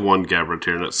 I only have one Gabra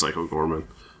tier, and that's Psycho Gorman.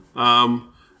 All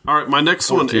right, my next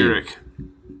 14. one, Eric.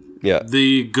 Yeah.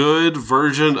 The good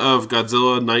version of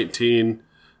Godzilla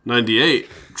 1998,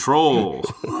 Troll.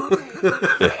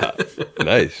 Yeah.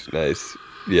 Nice.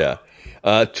 Yeah.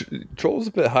 Troll's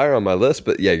a bit higher on my list,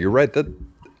 but yeah, you're right. That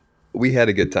we had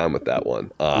a good time with that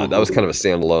one. That was kind of a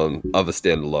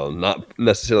standalone, not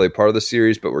necessarily part of the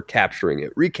series, but we're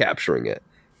recapturing it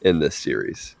in this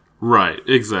series. Right,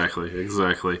 exactly.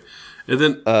 And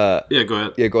then, yeah, go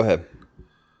ahead. Yeah, go ahead.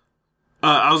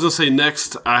 I was going to say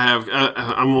next,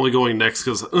 I'm only going next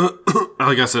because,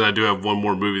 like I said, I do have one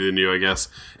more movie than you, I guess,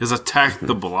 is Attack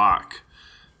the Block.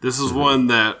 This is one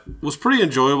that was pretty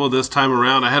enjoyable this time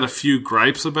around. I had a few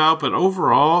gripes about, but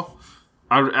overall,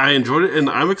 I enjoyed it, and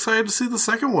I'm excited to see the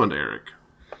second one, Eric.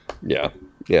 Yeah.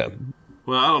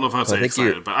 Well, I don't know if I'd say think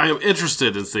excited, but I am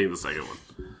interested in seeing the second one.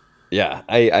 Yeah,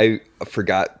 I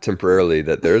forgot temporarily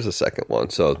that there is a second one,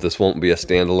 so this won't be a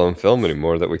standalone film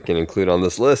anymore that we can include on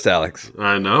this list, Alex.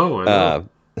 I know.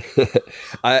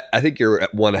 I think you're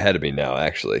one ahead of me now,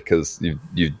 actually, because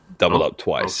you doubled up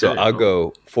twice. Okay. So I'll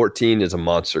go 14 is A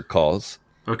Monster Calls.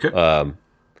 Okay.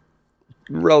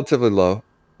 Relatively low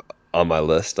on my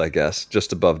list, I guess,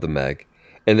 just above The Meg.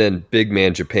 And then Big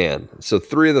Man Japan. So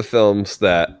 3 of the films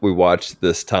that we watched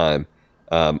this time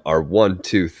are 1,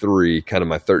 2, 3, kind of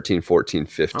my 13, 14,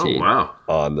 15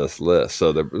 on this list.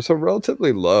 So they're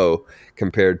relatively low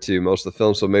compared to most of the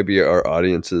films. So maybe our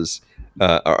audience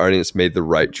made the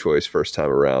right choice first time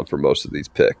around for most of these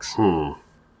picks. And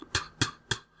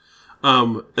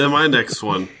my next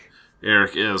one,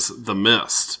 Eric, is The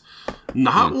Mist.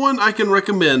 Not one I can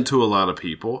recommend to a lot of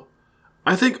people.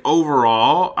 I think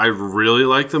overall, I really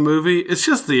like the movie. It's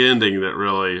just the ending that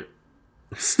really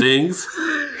stings,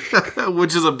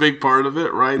 which is a big part of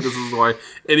it, right? This is why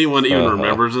anyone even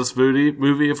remembers this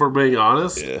movie, if we're being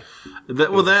honest. Yeah.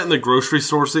 That and the grocery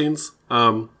store scenes.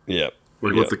 With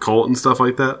the cult and stuff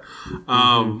like that.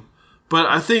 But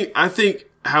I think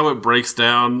how it breaks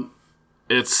down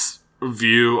its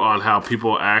view on how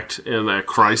people act in a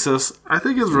crisis, I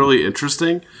think is really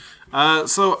interesting.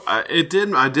 So I did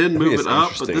move it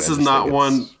up, but this is not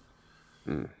one.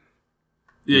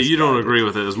 Yeah, you don't agree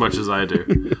with it as much as I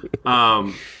do.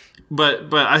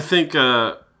 But I think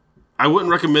I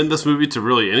wouldn't recommend this movie to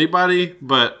really anybody,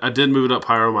 but I did move it up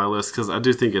higher on my list because I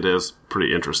do think it is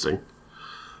pretty interesting.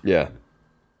 Yeah.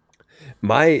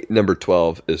 My number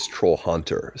 12 is Troll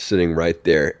Hunter, sitting right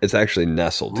there. It's actually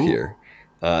nestled here.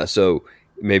 So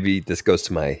maybe this goes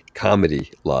to my comedy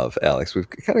love, Alex. We've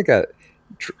kind of got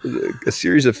a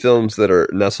series of films that are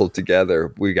nestled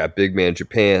together. We got Big Man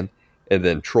Japan, and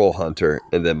then Troll Hunter,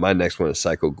 and then my next one is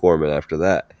Psycho Gorman after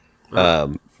that.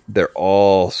 They're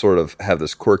all sort of have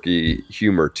this quirky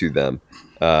humor to them,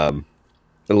 and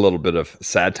a little bit of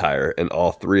satire in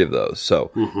all 3 of those.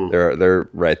 So they're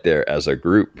right there as a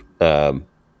group.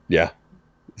 Yeah,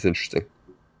 it's interesting.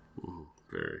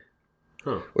 Very.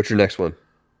 What's your next one?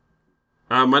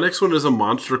 My next one is A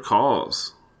Monster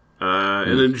Calls.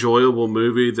 An enjoyable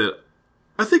movie that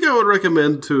I think I would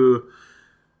recommend to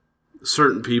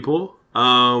certain people.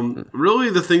 Really,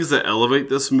 the things that elevate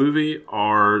this movie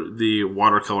are the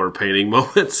watercolor painting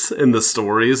moments and the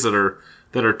stories that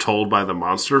are told by the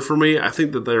monster. For me, I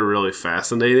think that they're really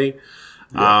fascinating.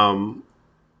 Yeah.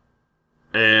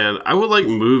 And I would like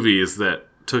movies that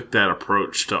took that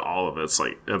approach to all of its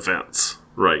like events,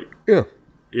 right? Yeah.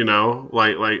 You know,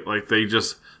 like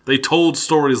they told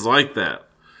stories like that.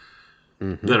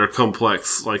 That are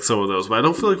complex, like some of those. But I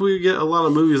don't feel like we get a lot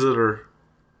of movies that are...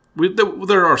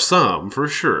 there are some, for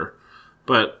sure.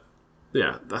 But,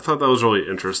 yeah, I thought that was really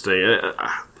interesting.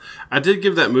 I did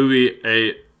give that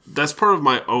movie that's part of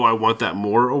my I want that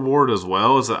more award as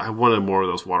well, is that I wanted more of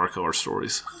those watercolor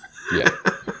stories. Yeah,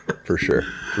 for sure.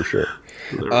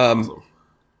 They're awesome.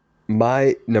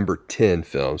 My number 10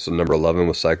 film, so number 11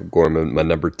 was Psycho Gorman. My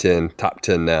number 10, top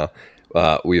 10 now,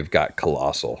 we've got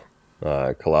Colossal.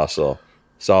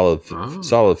 Solid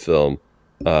film.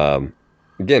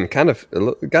 Again, kind of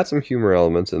got some humor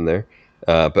elements in there,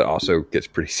 but also gets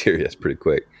pretty serious pretty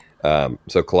quick.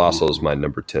 So Colossal is my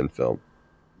number 10 film.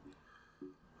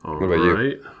 What about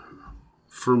you?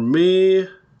 For me,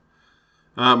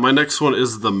 my next one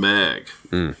is The Meg.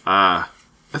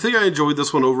 I think I enjoyed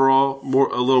this one overall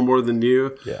a little more than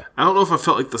you. Yeah. I don't know if I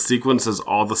felt like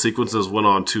all the sequences went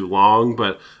on too long,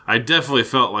 but I definitely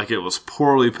felt like it was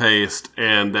poorly paced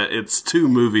and that it's two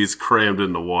movies crammed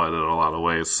into one in a lot of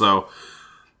ways. So,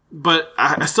 but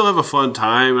I still have a fun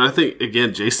time. And I think,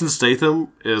 again, Jason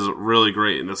Statham is really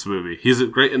great in this movie. He's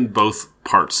great in both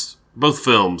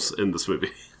films in this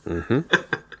movie.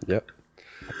 Yep.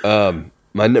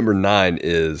 My number 9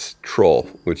 is Troll,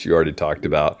 which you already talked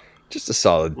about. Just a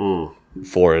solid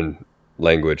foreign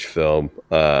language film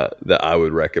that I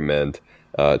would recommend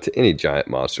to any giant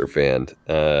monster fan.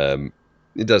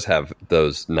 It does have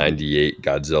those 98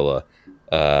 Godzilla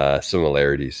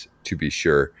similarities, to be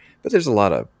sure. But there's a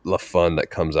lot of fun that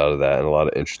comes out of that and a lot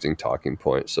of interesting talking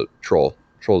points. So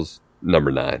Troll's number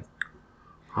 9.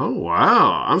 Oh,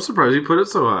 wow. I'm surprised you put it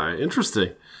so high.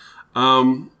 Interesting.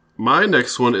 My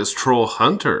next one is Troll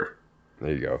Hunter.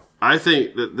 There you go. I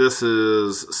think that this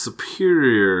is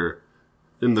superior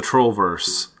in the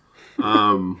Trollverse.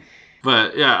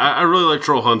 But yeah, I really like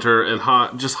Troll Hunter,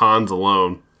 and just Hans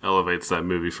alone elevates that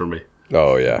movie for me.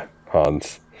 Oh, yeah.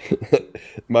 Hans.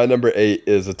 My number 8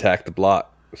 is Attack the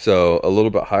Block. So a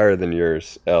little bit higher than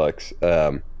yours, Alex.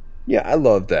 Yeah, I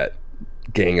love that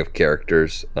gang of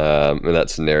characters in that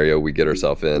scenario we get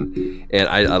ourselves in, and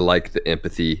I like the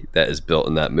empathy that is built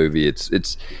in that movie.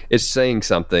 It's saying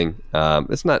something.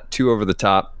 It's not too over the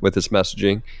top with its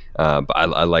messaging, but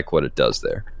I like what it does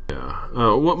there.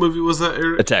 Yeah. What movie was that,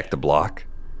 Eric? Attack the Block.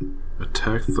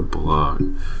 Attack the Block.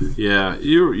 Yeah,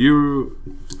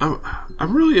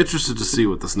 I'm really interested to see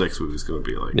what this next movie is going to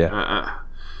be like. Yeah,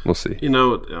 we'll see. I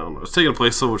don't know. It's taking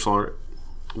place so much longer.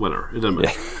 Whatever, it doesn't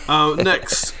matter. Yeah.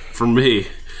 Next for me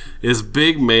is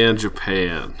Big Man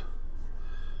Japan.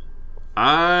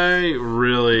 I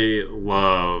really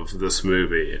love this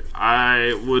movie.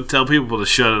 I would tell people to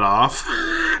shut it off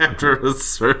after a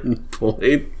certain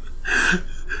point.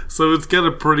 So it's got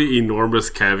a pretty enormous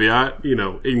caveat,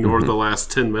 ignore the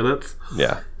last 10 minutes.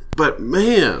 Yeah. But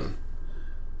man,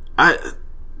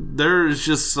 there's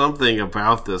just something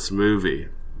about this movie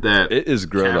that it is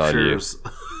grown captures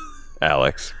on you,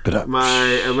 Alex.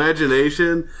 My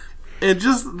imagination, and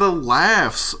just the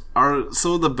laughs are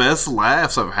some of the best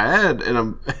laughs I've had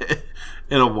in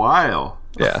a while.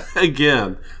 Yeah.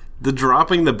 Again, the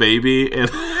dropping the baby and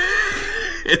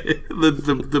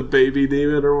the baby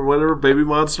demon or whatever, baby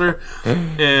monster,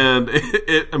 and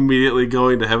it immediately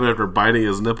going to heaven after biting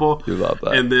his nipple. You love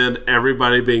that. And then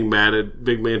everybody being mad at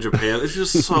Big Man Japan. It's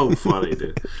just so funny,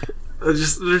 dude.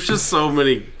 There's just so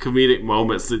many comedic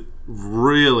moments that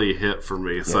really hit for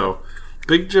me. Yeah. So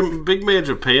Big Man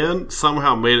Japan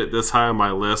somehow made it this high on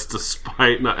my list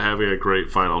despite not having a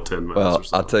great final 10 minutes. Well, or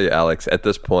so. I'll tell you, Alex, at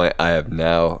this point I have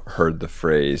now heard the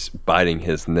phrase biting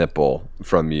his nipple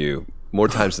from you more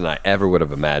times than I ever would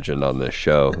have imagined on this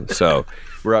show. So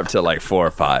we're up to like 4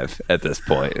 or 5 at this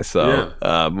point. So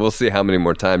we'll see how many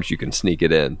more times you can sneak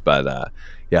it in. But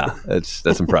yeah,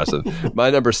 that's impressive. My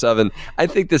number 7, I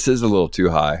think this is a little too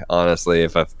high, honestly.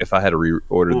 If I had to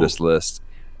reorder this list,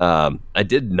 I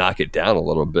did knock it down a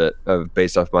little bit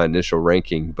based off my initial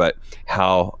ranking. But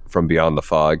How from Beyond the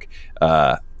Fog,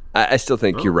 I still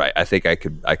think you're right. I think I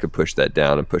could push that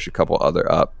down and push a couple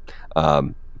other up.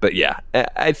 But yeah,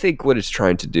 I think what it's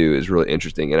trying to do is really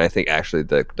interesting, and I think actually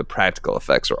the practical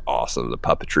effects are awesome. The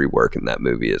puppetry work in that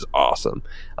movie is awesome.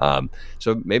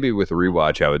 So maybe with a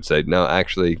rewatch, I would say, no,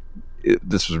 actually,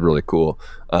 this was really cool.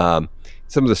 Some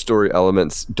of the story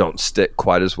elements don't stick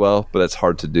quite as well, but that's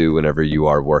hard to do whenever you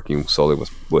are working solely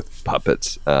with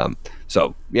puppets.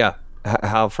 So yeah,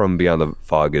 How from Beyond the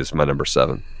Fog is my number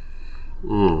 7.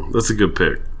 That's a good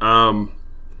pick.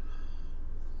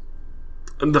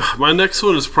 My next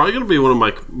one is probably going to be one of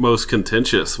my most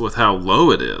contentious with how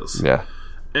low it is. Yeah.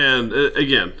 And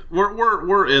again,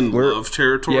 we're in love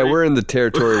territory. Yeah, we're in the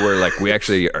territory where like we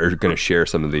actually are going to share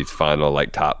some of these final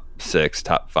like top 6,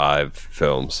 top 5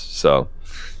 films. So.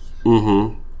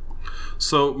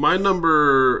 So my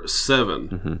number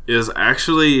 7 is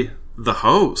actually The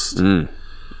Host.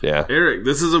 Yeah. Eric,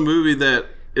 this is a movie that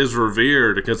is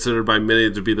revered and considered by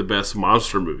many to be the best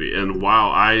monster movie. And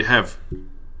while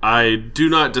I do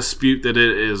not dispute that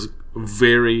it is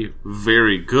very,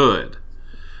 very good,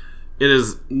 it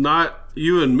is not.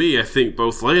 You and me, I think,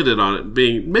 both landed on it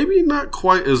being maybe not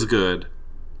quite as good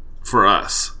for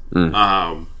us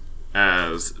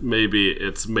as maybe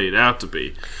it's made out to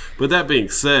be. But that being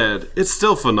said, it's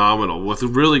still phenomenal with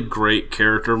really great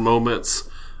character moments.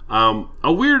 A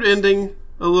weird ending,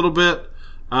 a little bit.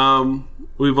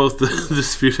 We both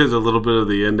disputed a little bit of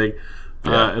the ending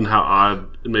and how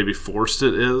odd and maybe forced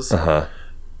it is.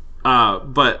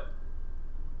 But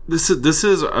this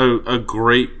is a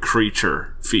great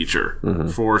creature feature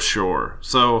for sure.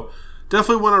 So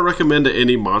definitely want to recommend to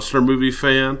any monster movie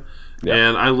fan. Yeah.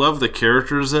 And I love the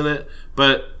characters in it,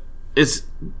 but it's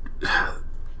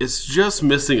just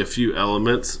missing a few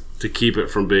elements to keep it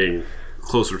from being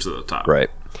closer to the top. Right.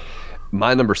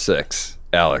 My number 6,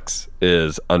 Alex,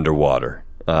 is Underwater.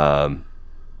 Watched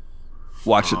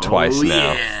it twice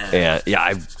now, and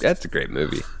that's a great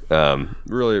movie.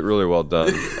 Really, really well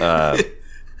done.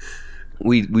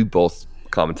 We both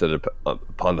commented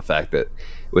upon the fact that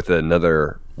with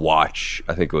another watch,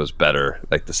 I think it was better,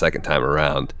 like the second time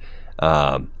around.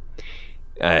 I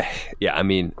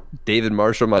mean, David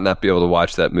Marshall might not be able to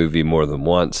watch that movie more than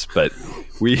once, but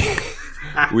we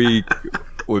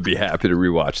would be happy to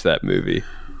rewatch that movie.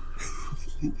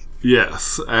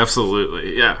 Yes,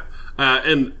 absolutely. Yeah.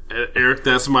 And Eric,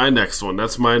 that's my next one.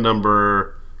 That's my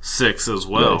number 6 as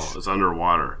well. Nice. Is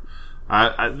Underwater.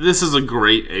 This is a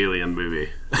great alien movie.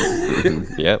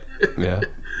 Yep. Yeah.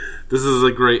 This is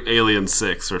a great Alien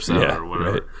 6 or 7 or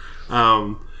whatever.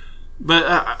 Right. But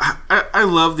I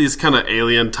love these kind of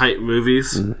alien type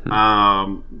movies.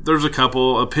 There's a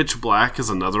couple. Pitch Black is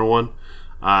another one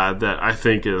that I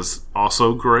think is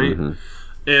also great.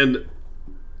 And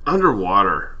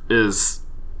Underwater is...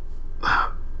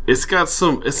 It's got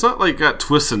some... It's not like got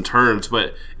twists and turns,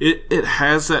 but it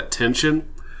has that tension.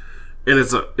 And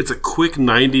it's a quick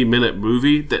 90-minute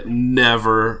movie that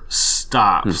never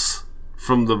stops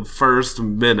from the first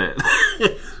minute.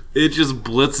 It just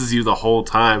blitzes you the whole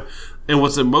time. And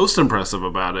what's the most impressive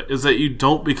about it is that you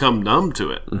don't become numb to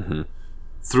it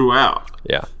throughout.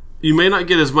 Yeah. You may not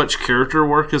get as much character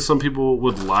work as some people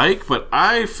would like, but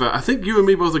I think you and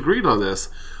me both agreed on this,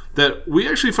 that we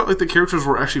actually felt like the characters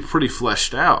were actually pretty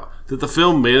fleshed out, that the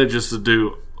film manages to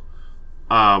do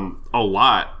a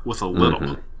lot with a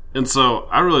little. And so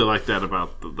I really like that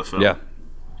about the film. Yeah.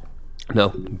 No,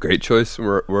 great choice.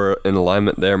 We're in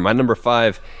alignment there. My number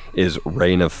 5 is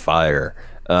Reign of Fire.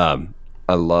 I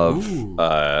love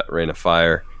Reign of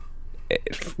Fire.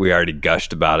 We already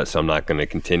gushed about it, so I'm not going to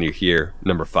continue here.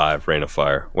 Number 5, Reign of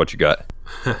Fire. What you got?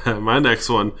 My next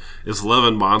one is Love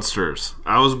and Monsters.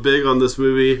 I was big on this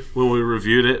movie when we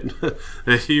reviewed it.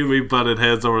 You and me butted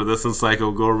heads over this and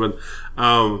Psycho Gorman.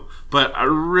 But I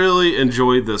really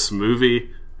enjoyed this movie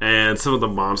and some of the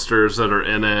monsters that are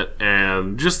in it,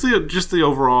 and just the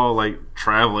overall like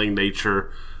traveling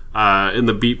nature in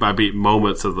the beat by beat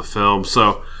moments of the film.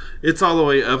 So it's all the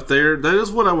way up there. That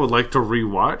is what I would like to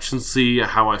rewatch and see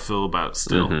how I feel about it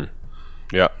still.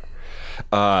 Yeah.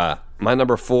 My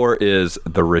number 4 is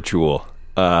The Ritual.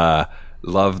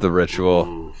 Love The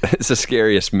Ritual. It's the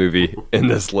scariest movie in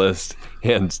this list,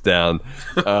 hands down.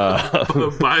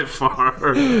 By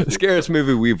far. Scariest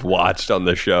movie we've watched on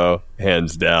the show,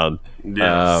 hands down.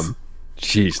 Yes.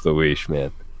 Jeez Louise,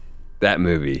 man. That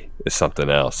movie is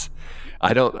something else.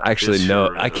 I don't actually know.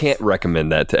 Sure, I can't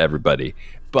recommend that to everybody.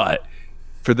 But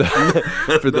for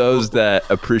those that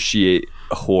appreciate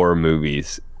horror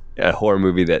movies, a horror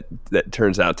movie that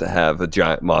turns out to have a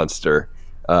giant monster,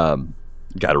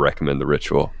 got to recommend The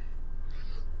Ritual.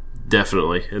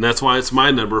 Definitely. And that's why it's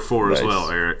my number 4 Nice. as well,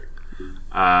 Eric.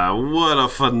 What a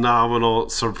phenomenal,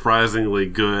 surprisingly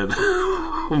good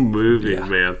movie,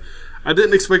 man. I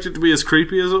didn't expect it to be as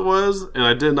creepy as it was, and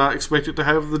I did not expect it to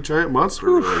have the giant monster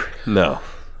really. No.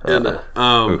 And,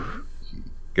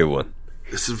 good one.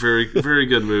 It's a very, very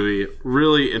good movie.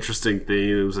 Really interesting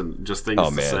themes and just things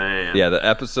to say. And, yeah, the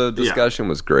episode discussion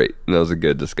was great. And that was a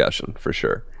good discussion for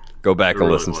sure. Go back and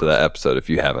listen to that episode if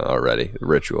you haven't already. The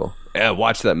Ritual. And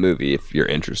watch that movie if you're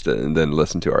interested, and then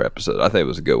listen to our episode. I think it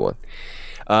was a good one.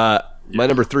 My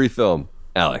number 3 film,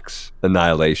 Alex,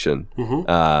 Annihilation.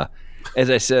 As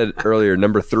I said earlier,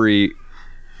 number 3,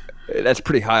 that's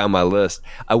pretty high on my list.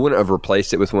 I wouldn't have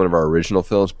replaced it with one of our original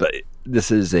films, but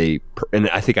this is and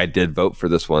I think I did vote for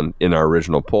this one in our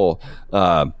original poll.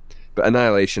 But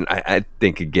Annihilation, I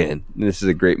think, again, this is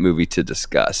a great movie to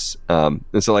discuss. And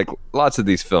so, like lots of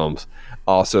these films,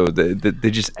 also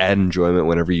they just add enjoyment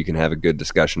whenever you can have a good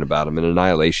discussion about them. And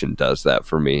Annihilation does that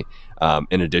for me.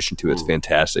 In addition to its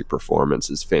fantastic performance,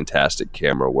 its fantastic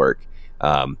camera work,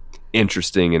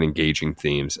 interesting and engaging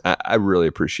themes. I really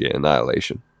appreciate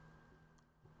Annihilation.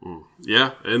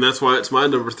 Yeah, and that's why it's my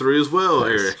number 3 as well,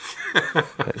 Eric.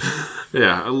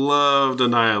 Yeah, I loved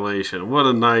Annihilation. What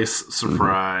a nice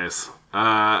surprise.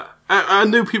 I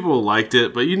knew people liked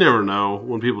it, but you never know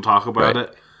when people talk about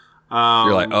it.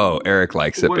 You're like, oh, Eric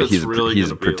likes it, but he's really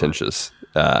pretentious.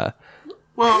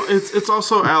 Well, it's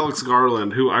also Alex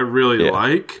Garland, who I really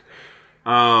like.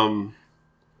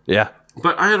 Yeah.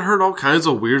 But I had heard all kinds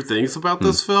of weird things about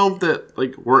this film that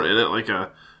like weren't in it, like a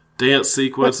dance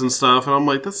sequence and stuff, and I'm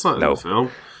like, that's not in the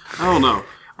film. I don't know.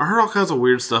 I heard all kinds of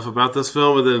weird stuff about this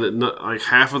film, and then like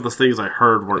half of the things I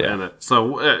heard weren't in it.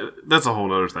 So that's a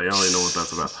whole other thing. I don't even know what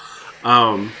that's about.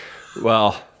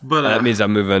 But that means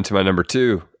I'm moving on to my number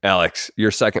 2. Alex,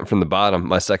 your second from the bottom.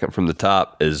 My second from the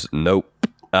top is Nope.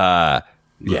 Yeah,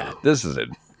 this is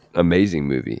an amazing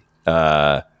movie.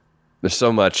 There's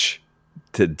so much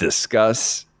to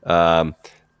discuss. I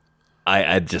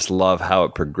just love how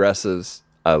it progresses.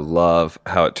 I love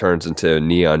how it turns into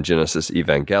Neon Genesis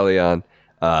Evangelion.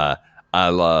 I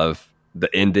love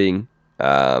the ending.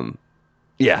 When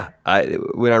I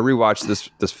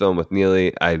rewatched this film with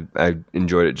Neely, I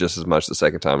enjoyed it just as much the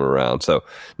second time around. So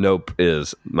Nope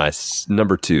is my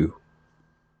number 2.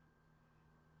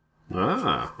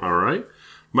 All right.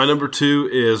 My number 2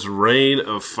 is Reign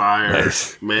of Fire.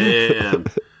 Nice. Man,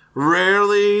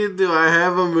 rarely do I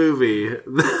have a movie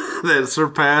that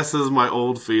surpasses my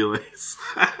old feelings.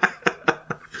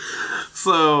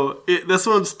 So this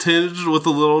one's tinged with a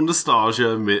little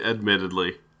nostalgia,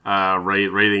 admittedly.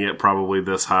 Rating it probably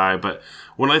this high, but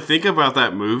when I think about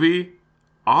that movie,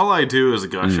 all I do is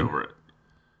gush over it.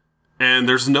 And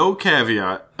there's no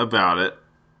caveat about it.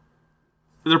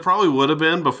 There probably would have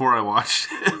been before I watched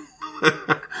it.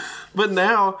 But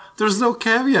now, there's no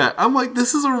caveat. I'm like,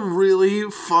 this is a really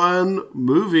fun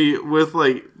movie with,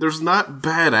 like, there's not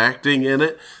bad acting in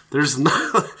it. There's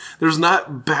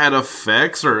not bad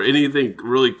effects or anything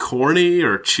really corny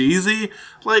or cheesy.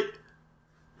 Like,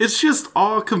 it's just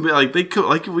all commit. Like,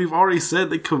 like we've already said,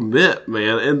 they commit,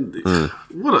 man. And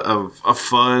what a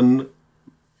fun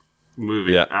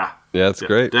movie. Yeah, it's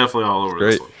great. Definitely all over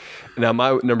this one. Now,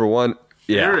 my number 1...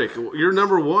 Yeah. Eric, your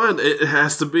number 1, it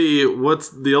has to be what's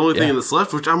the only thing that's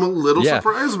left, which I'm a little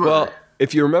surprised by. Well,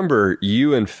 if you remember,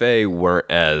 you and Faye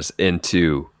weren't as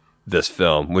into this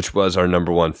film, which was our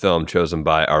number 1 film chosen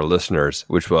by our listeners,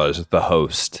 which was The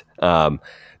Host. The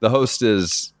Host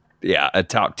is, a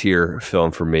top tier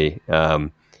film for me.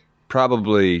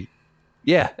 Probably,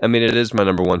 I mean, it is my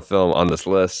number 1 film on this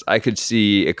list. I could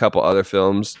see a couple other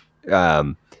films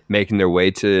making their way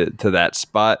to that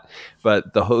spot,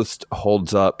 but The Host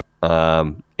holds up,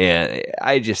 and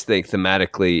I just think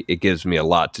thematically it gives me a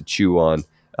lot to chew on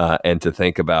and to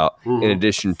think about, in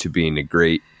addition to being a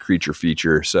great creature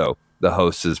feature. So The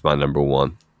Host is my number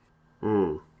 1.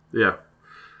 Yeah.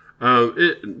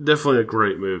 It definitely a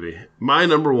great movie. My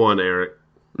number 1, Eric,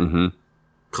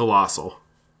 Colossal.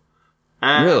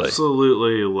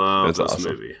 Absolutely love this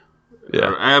movie.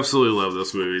 Yeah, I absolutely love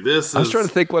this movie. I was trying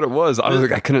to think what it was. I was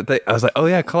like, I couldn't think. I was like, oh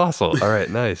yeah, Colossal. All right,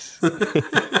 nice.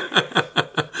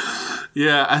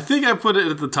 Yeah, I think I put it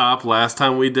at the top last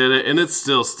time we did it, and it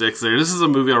still sticks there. This is a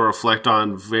movie I reflect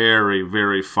on very,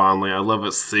 very fondly. I love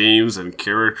its themes and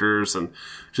characters and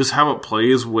just how it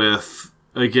plays with,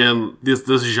 again,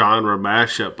 this genre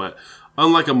mashup. But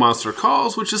unlike A Monster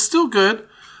Calls, which is still good,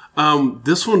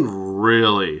 this one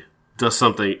really does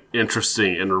something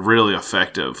interesting and really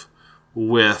effective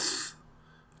with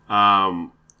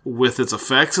its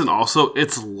effects and also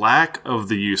its lack of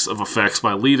the use of effects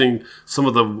by leaving some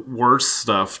of the worst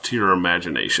stuff to your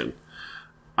imagination.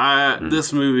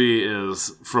 This movie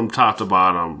is, from top to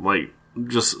bottom, like,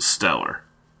 just stellar.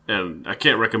 And I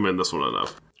can't recommend this one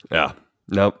enough. Yeah.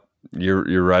 Nope.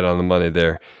 You're right on the money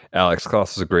there. Alex,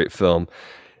 Colossal is a great film.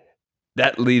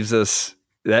 That leaves us,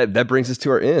 that brings us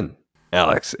to our end,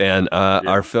 Alex, and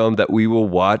our film that we will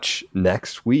watch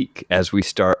next week as we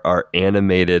start our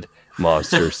animated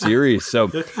monster series. So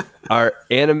our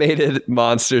animated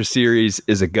monster series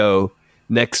is a go.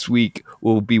 Next week,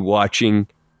 we'll be watching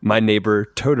My Neighbor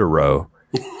Totoro.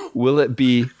 Will it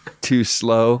be too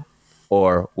slow,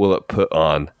 or will it put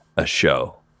on a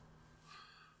show?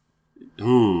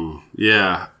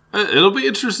 Yeah. It'll be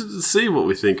interesting to see what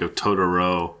we think of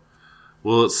Totoro.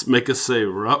 Will it make us say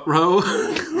ruh-roh?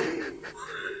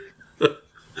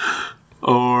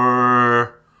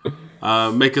 Or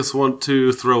make us want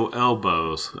to throw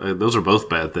elbows? Those are both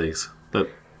bad things. But,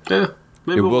 yeah.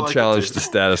 Maybe It will like challenge it the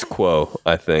status quo,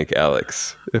 I think,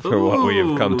 Alex, for what we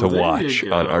have come to watch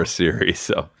on our series.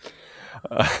 So,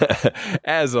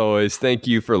 as always, thank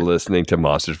you for listening to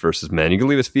Monsters vs. Men. You can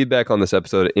leave us feedback on this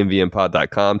episode at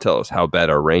mvmpod.com. Tell us how bad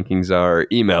our rankings are.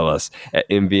 Email us at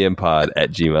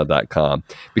mvmpod@gmail.com.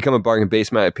 Become a bargain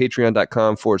basement at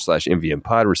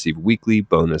patreon.com/mvmpod. Receive weekly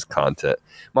bonus content.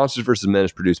 Monsters vs. Men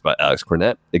is produced by Alex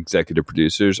Cornett. Executive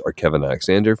producers are Kevin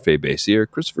Alexander, Faye Basier,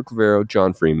 Christopher Clavero,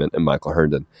 John Freeman, and Michael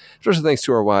Herndon. Special thanks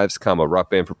to our wives,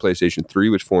 Rock Band for PlayStation 3,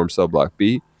 which forms Cell Block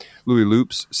B, Louis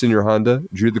Loops, Senior Honda,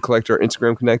 Drew the Collector,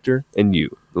 Instagram Connector, and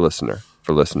you, the listener,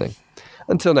 for listening.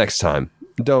 Until next time,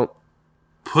 don't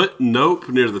put Nope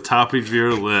near the top of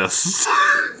your list.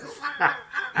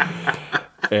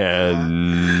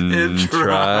 and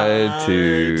try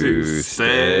to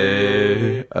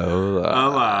stay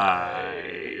alive.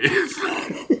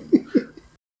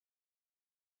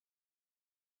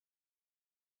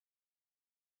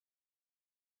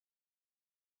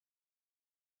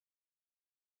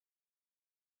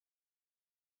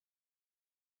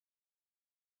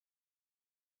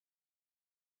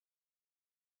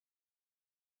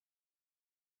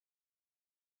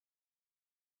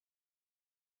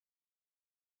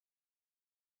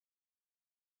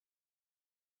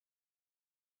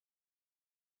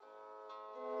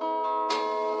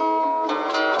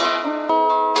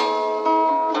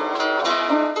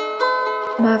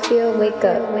 Mafia, wake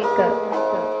up, wake up.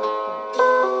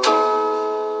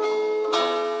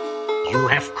 You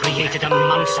have created a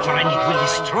monster and it will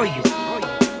destroy you.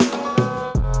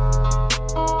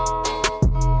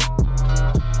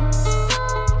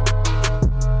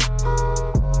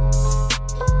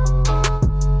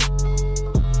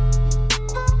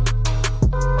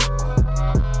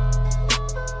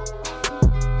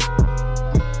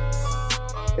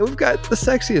 And we've got the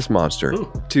sexiest monster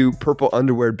to purple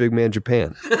underwear big man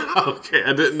Japan. Okay,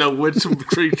 I didn't know which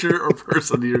creature or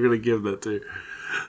person you were going to give that to.